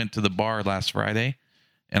 oh, I went to the bar last Friday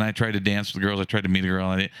and I tried to dance with girls. I tried to meet a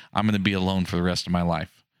girl. And I'm going to be alone for the rest of my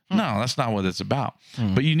life. No, that's not what it's about.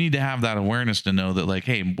 But you need to have that awareness to know that, like,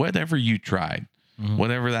 hey, whatever you tried,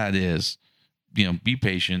 whatever that is, be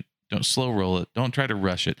patient. Don't slow roll it. Don't try to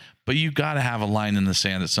rush it. But you got to have a line in the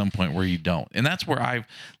sand at some point where you don't. And that's where I've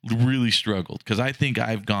really struggled, because I think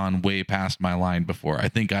I've gone way past my line before. I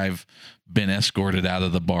think I've been escorted out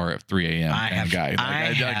of the bar at 3 a.m. I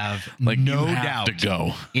have no doubt to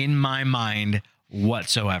go in my mind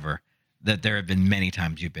whatsoever that there have been many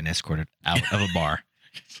times you've been escorted out of a bar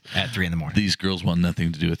at 3 a.m. These girls want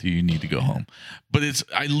nothing to do with you. You need to go home. But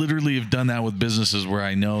I literally have done that with businesses where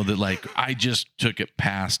I know that, like, I just took it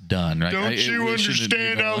past done. Right? Don't you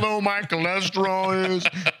understand how low my cholesterol is?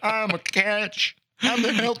 I'm a catch. I'm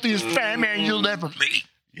the healthiest fat man you'll ever meet.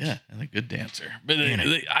 Yeah, and a good dancer. But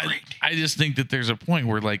I just think that there's a point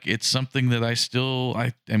where, like, it's something that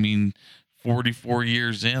I mean, 44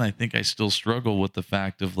 years in, I think I still struggle with the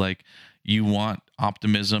fact of, like, you want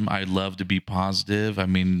optimism. I love to be positive. I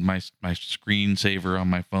mean, my screensaver on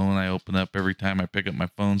my phone, I open up every time I pick up my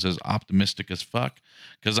phone, says optimistic as fuck,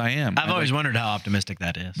 because I am. I've always wondered how optimistic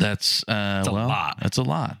that is. That's a lot. That's a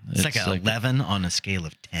lot. It's like 11 on a scale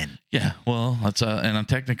of 10. Yeah, well, that's and I'm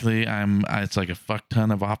technically it's like a fuck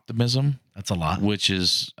ton of optimism. That's a lot. Which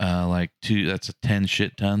is that's a 10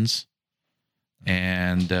 shit tons,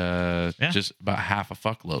 and just about half a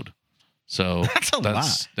fuckload. So that's a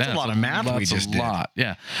lot. That's a lot of math we just did. A lot,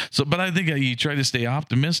 yeah. So, but I think you try to stay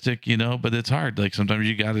optimistic, but it's hard. Like, sometimes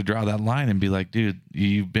you got to draw that line and be like, dude,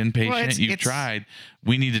 you've been patient, you've tried.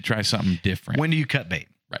 We need to try something different. When do you cut bait?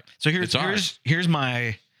 Right. So here's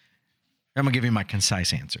I'm gonna give you my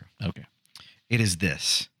concise answer. Okay. It is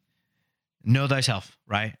this: know thyself,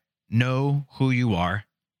 right? Know who you are.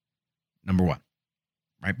 Number one,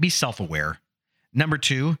 right? Be self-aware. Number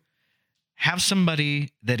two, have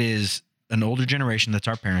somebody that is an older generation that's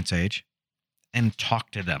our parents' age, and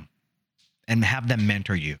talk to them and have them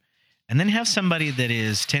mentor you. And then have somebody that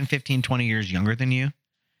is 10, 15, 20 years younger than you,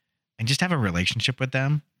 and just have a relationship with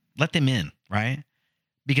them. Let them in, right?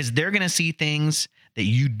 Because they're going to see things that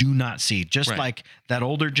you do not see. Just like that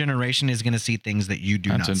older generation is going to see things that you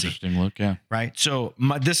do not see. That's an interesting look, yeah. Right? So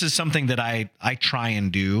this is something that I try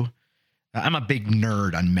and do. I'm a big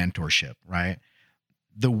nerd on mentorship, right?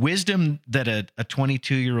 The wisdom that a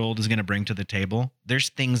 22-year-old is going to bring to the table, there's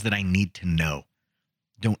things that I need to know.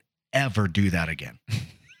 Don't ever do that again.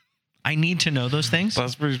 I need to know those things.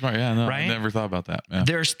 That's pretty smart. Yeah, no, right? I never thought about that. Yeah.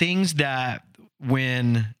 There's things that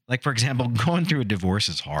like, for example, going through a divorce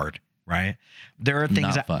is hard, right? There are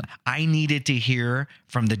things that I needed to hear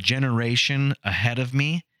from the generation ahead of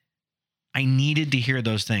me. I needed to hear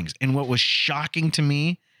those things. And what was shocking to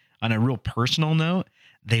me on a real personal note,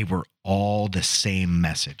 they were all the same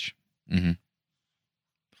message. Mm-hmm.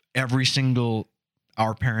 Every single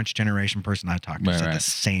our parents' generation person I talked to said the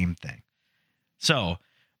same thing. So,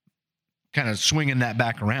 kind of swinging that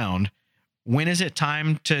back around, when is it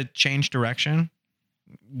time to change direction?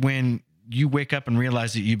 When you wake up and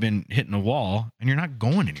realize that you've been hitting a wall and you're not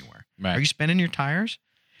going anywhere. Right. Are you spinning your tires?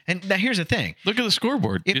 And now here's the thing. Look at the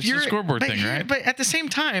scoreboard. It's the scoreboard thing, right? But at the same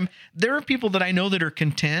time, there are people that I know that are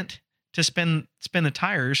content to spin the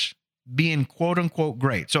tires being quote unquote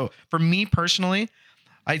great. So for me personally,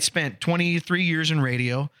 I spent 23 years in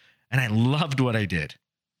radio and I loved what I did.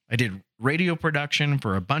 I did radio production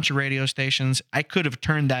for a bunch of radio stations. I could have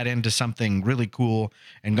turned that into something really cool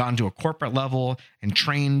and gone to a corporate level and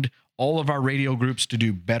trained all of our radio groups to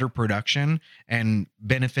do better production and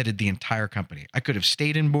benefited the entire company. I could have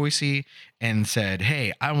stayed in Boise and said,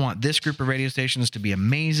 hey, I want this group of radio stations to be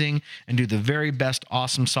amazing and do the very best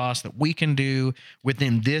awesome sauce that we can do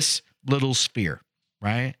within this little sphere,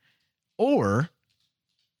 right? Or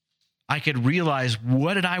I could realize,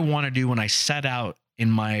 what did I want to do when I set out in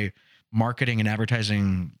my marketing and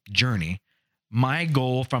advertising journey? My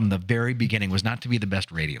goal from the very beginning was not to be the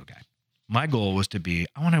best radio guy. My goal was to be,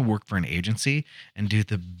 I want to work for an agency and do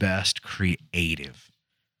the best creative.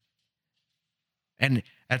 And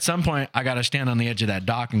at some point, I got to stand on the edge of that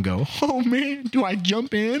dock and go, oh man, do I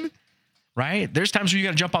jump in? Right? There's times where you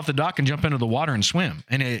got to jump off the dock and jump into the water and swim.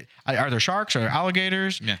 And are there sharks? Are there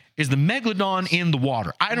alligators? Yeah. Is the megalodon in the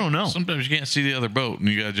water? I don't know. Sometimes you can't see the other boat and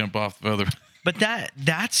you got to jump off the other. But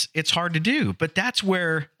it's hard to do. But that's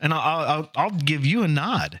where, and I'll give you a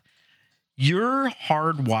nod. You're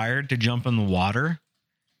hardwired to jump in the water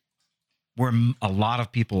where a lot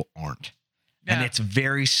of people aren't. Yeah. And it's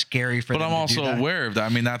very scary for them to do that. But I'm also aware of that. I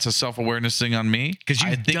mean, that's a self-awareness thing on me. Because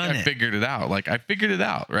I figured it out. Like, I figured it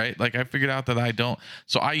out, right? Like, I figured out that I don't.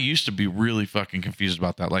 So I used to be really fucking confused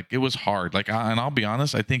about that. Like, it was hard. Like, and I'll be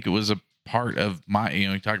honest, I think it was a part of my,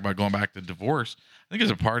 you talk about going back to divorce. think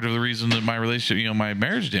it's a part of the reason that my relationship, my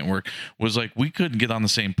marriage didn't work, was like we couldn't get on the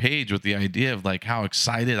same page with the idea of like how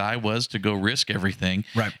excited I was to go risk everything.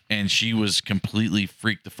 Right. And she was completely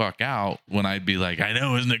freaked the fuck out when I'd be like, I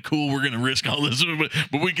know, isn't it cool? We're going to risk all this,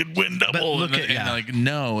 but we could win double. And like,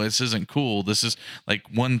 no, this isn't cool. This is like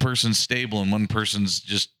one person's stable and one person's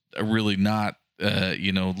just really not.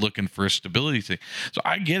 Looking for a stability thing. So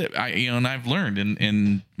I get it. And I've learned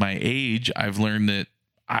in my age, I've learned that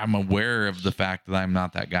I'm aware of the fact that I'm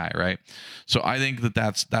not that guy. Right. So I think that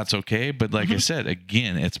that's okay. But like I said,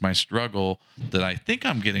 again, it's my struggle that I think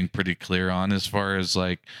I'm getting pretty clear on as far as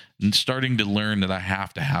like starting to learn that I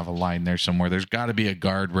have to have a line there somewhere. There's got to be a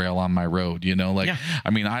guardrail on my road, I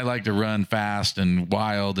mean, I like to run fast and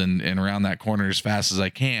wild and around that corner as fast as I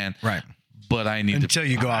can. Right. But I need until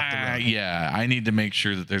you go off the road. Yeah, I need to make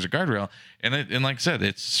sure that there's a guardrail, and like I said,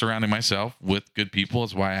 it's surrounding myself with good people.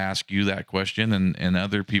 That's why I ask you that question, and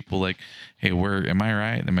other people like, hey, where am I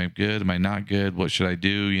right? Am I good? Am I not good? What should I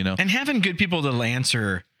do? And having good people that'll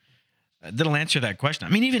answer that question.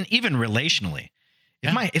 I mean, even relationally,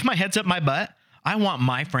 if my head's up my butt, I want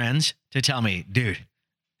my friends to tell me, dude,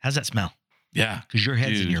 how's that smell? Yeah, because your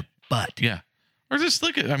head's in your butt. Yeah. Or just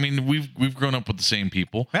look at, I mean, we've grown up with the same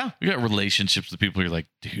people. Yeah. We got relationships with people. You're like,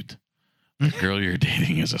 dude, the girl you're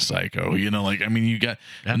dating is a psycho. Like, I mean, you got,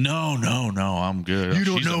 no, I'm good. You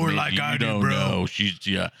don't know her like I do, bro. No, she's,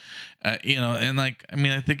 and like, I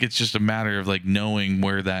mean, I think it's just a matter of like knowing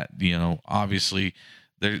where that, obviously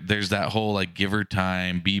there's that whole like give her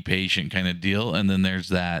time, be patient kind of deal. And then there's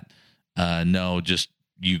that, no, just,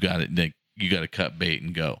 you got to cut bait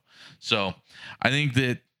and go. So I think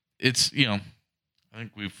that it's, I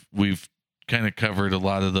think we've kind of covered a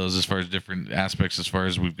lot of those as far as different aspects, as far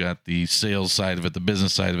as we've got the sales side of it, the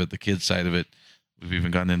business side of it, the kids side of it. We've even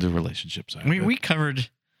gotten into the relationship side. We covered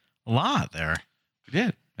a lot there. We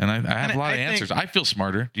did. And I have a lot of answers. I feel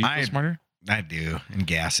smarter. Do you feel smarter? I do. And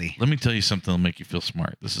gassy. Let me tell you something that'll make you feel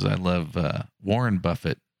smart. I love Warren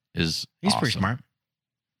Buffett he's awesome. Pretty smart.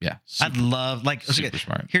 Yeah. I'd love super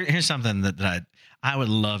smart. Here's something that I would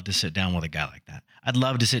love to sit down with a guy like that. I'd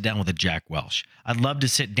love to sit down with a Jack Welch. I'd love to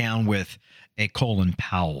sit down with a Colin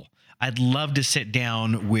Powell. I'd love to sit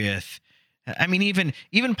down with, I mean,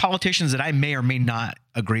 even politicians that I may or may not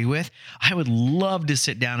agree with. I would love to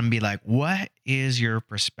sit down and be like, what is your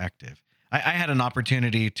perspective? I had an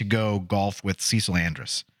opportunity to go golf with Cecil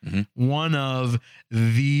Andrus, one of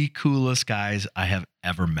the coolest guys I have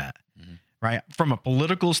ever met. Right. From a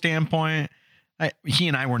political standpoint, he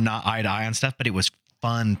and I were not eye to eye on stuff, but it was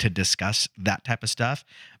fun to discuss that type of stuff.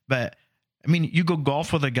 But I mean, you go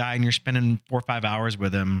golf with a guy and you're spending 4 or 5 hours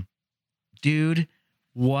with him, dude,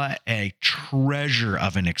 what a treasure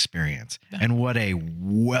of an experience and what a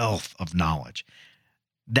wealth of knowledge.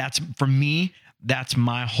 For me, that's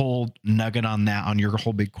my whole nugget on that, on your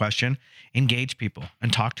whole big question. Engage people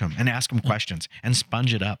and talk to them and ask them questions and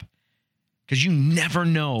sponge it up. Because you never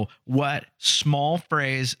know what small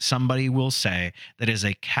phrase somebody will say that is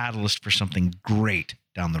a catalyst for something great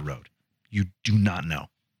down the road. You do not know.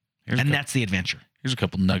 That's the adventure. Here's a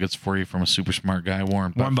couple nuggets for you from a super smart guy.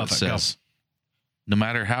 Warren Buffett says, no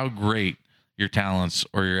matter how great your talents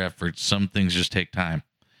or your efforts, some things just take time.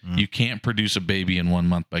 You can't produce a baby in 1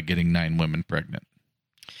 month by getting 9 women pregnant.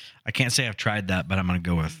 I can't say I've tried that, but I'm going to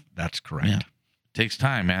go with that's correct. Yeah. Takes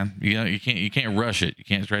time, man. You can't rush it. You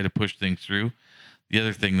can't try to push things through. The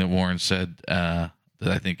other thing that Warren said that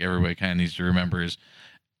I think everybody kind of needs to remember is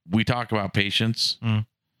we talk about patience,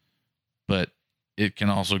 but it can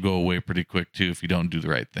also go away pretty quick too if you don't do the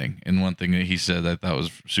right thing. And one thing that he said that I thought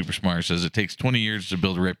was super smart, he says it takes 20 years to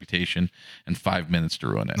build a reputation and 5 minutes to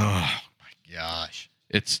ruin it. Oh my gosh.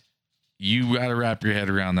 You got to wrap your head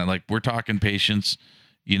around that. Like, we're talking patience,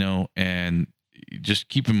 and just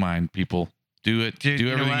keep in mind, people, do it. Do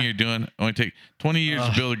everything you're doing. Only take 20 years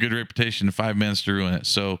to build a good reputation and 5 minutes to ruin it.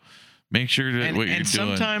 So make sure that what you're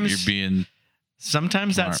doing, you're being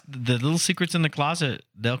Sometimes smart. That's the little secrets in the closet.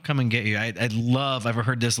 They'll come and get you. I've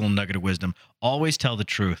heard this little nugget of wisdom. Always tell the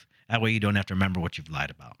truth. That way you don't have to remember what you've lied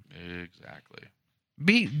about. Exactly.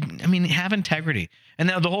 Have integrity. And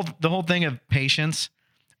now the whole thing of patience,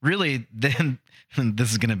 really, then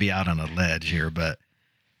this is going to be out on a ledge here, but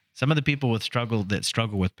some of the people that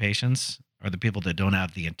struggle with patience are the people that don't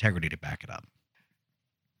have the integrity to back it up.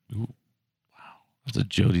 Ooh, wow. That's a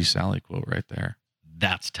Jody Sally quote right there.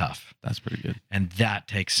 That's tough. That's pretty good. And that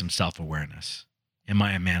takes some self-awareness. Am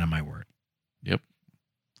I a man of my word? Yep.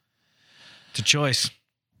 It's a choice.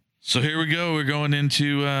 So here we go. We're going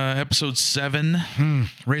into episode 7.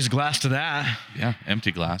 Raise a glass to that. Yeah,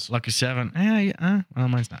 empty glass. Lucky 7. Well,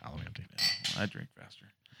 mine's not all the way empty. I drink faster.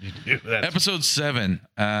 You do. Episode 7.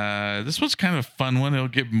 This was kind of a fun one. It'll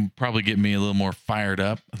probably get me a little more fired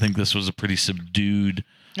up. I think this was a pretty subdued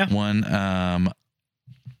one.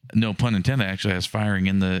 No pun intended. Actually, has firing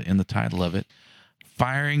in the title of it.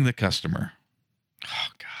 Firing the customer. Oh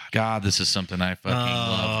God, this is something I fucking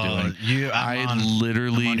love doing. I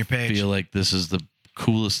literally feel like this is the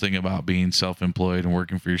coolest thing about being self-employed and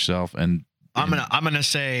working for yourself. And I'm gonna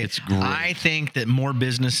say it's great. I think that more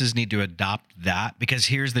businesses need to adopt that, because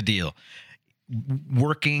here's the deal: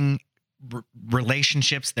 working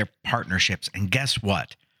relationships, they're partnerships, and guess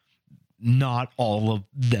what? Not all of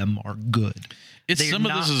them are good. This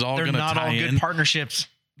is all going to tie in. They're not all good partnerships.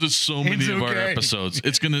 There's so many of our episodes.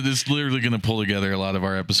 It's literally going to pull together a lot of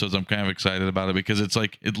our episodes. I'm kind of excited about it because it's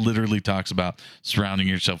like it literally talks about surrounding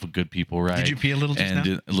yourself with good people, right? Did you pee a little just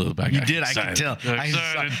now? A little bit. You did. I could tell.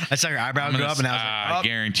 I saw your eyebrow go up, and I was like, I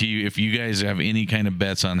guarantee you, if you guys have any kind of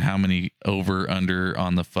bets on how many over under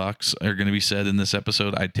on the fucks are going to be said in this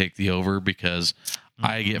episode, I'd take the over, because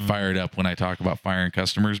I get fired up when I talk about firing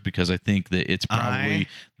customers, because I think that it's probably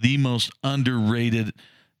the most underrated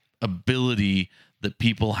ability that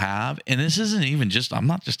people have. And this isn't even just, I'm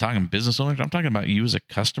not just talking business owners. I'm talking about you as a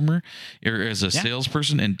customer or as a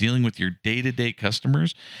salesperson and dealing with your day-to-day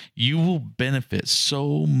customers. You will benefit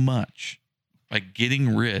so much by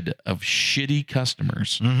getting rid of shitty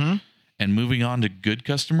customers and moving on to good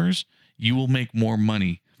customers. You will make more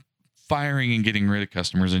money firing and getting rid of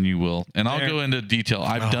customers than you will. And I'll go into detail.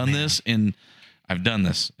 I've done this in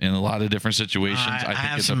a lot of different situations. I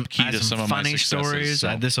think it's a key to some of my successes. Funny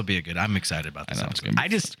stories. This will be a good. I'm excited about this. It's gonna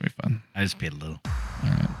be fun. I just paid a little. All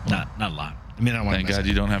right. Well, not a lot. I mean, I don't want. Thank God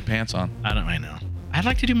you don't have pants on. I know. I'd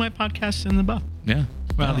like to do my podcast in the buff. Yeah.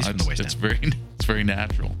 Well, at least from the waist down. It's very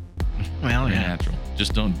natural. Well, very natural.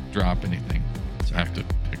 Just don't drop anything. I have to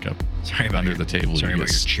pick up. Sorry about under the table. Sorry you about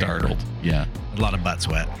get your startled. Chair. Yeah. A lot of butt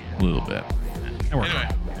sweat. A little bit. Anyway,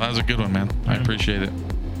 that was a good one, man. I appreciate it.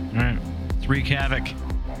 All right. It's Wreak Havoc.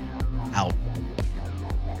 Out.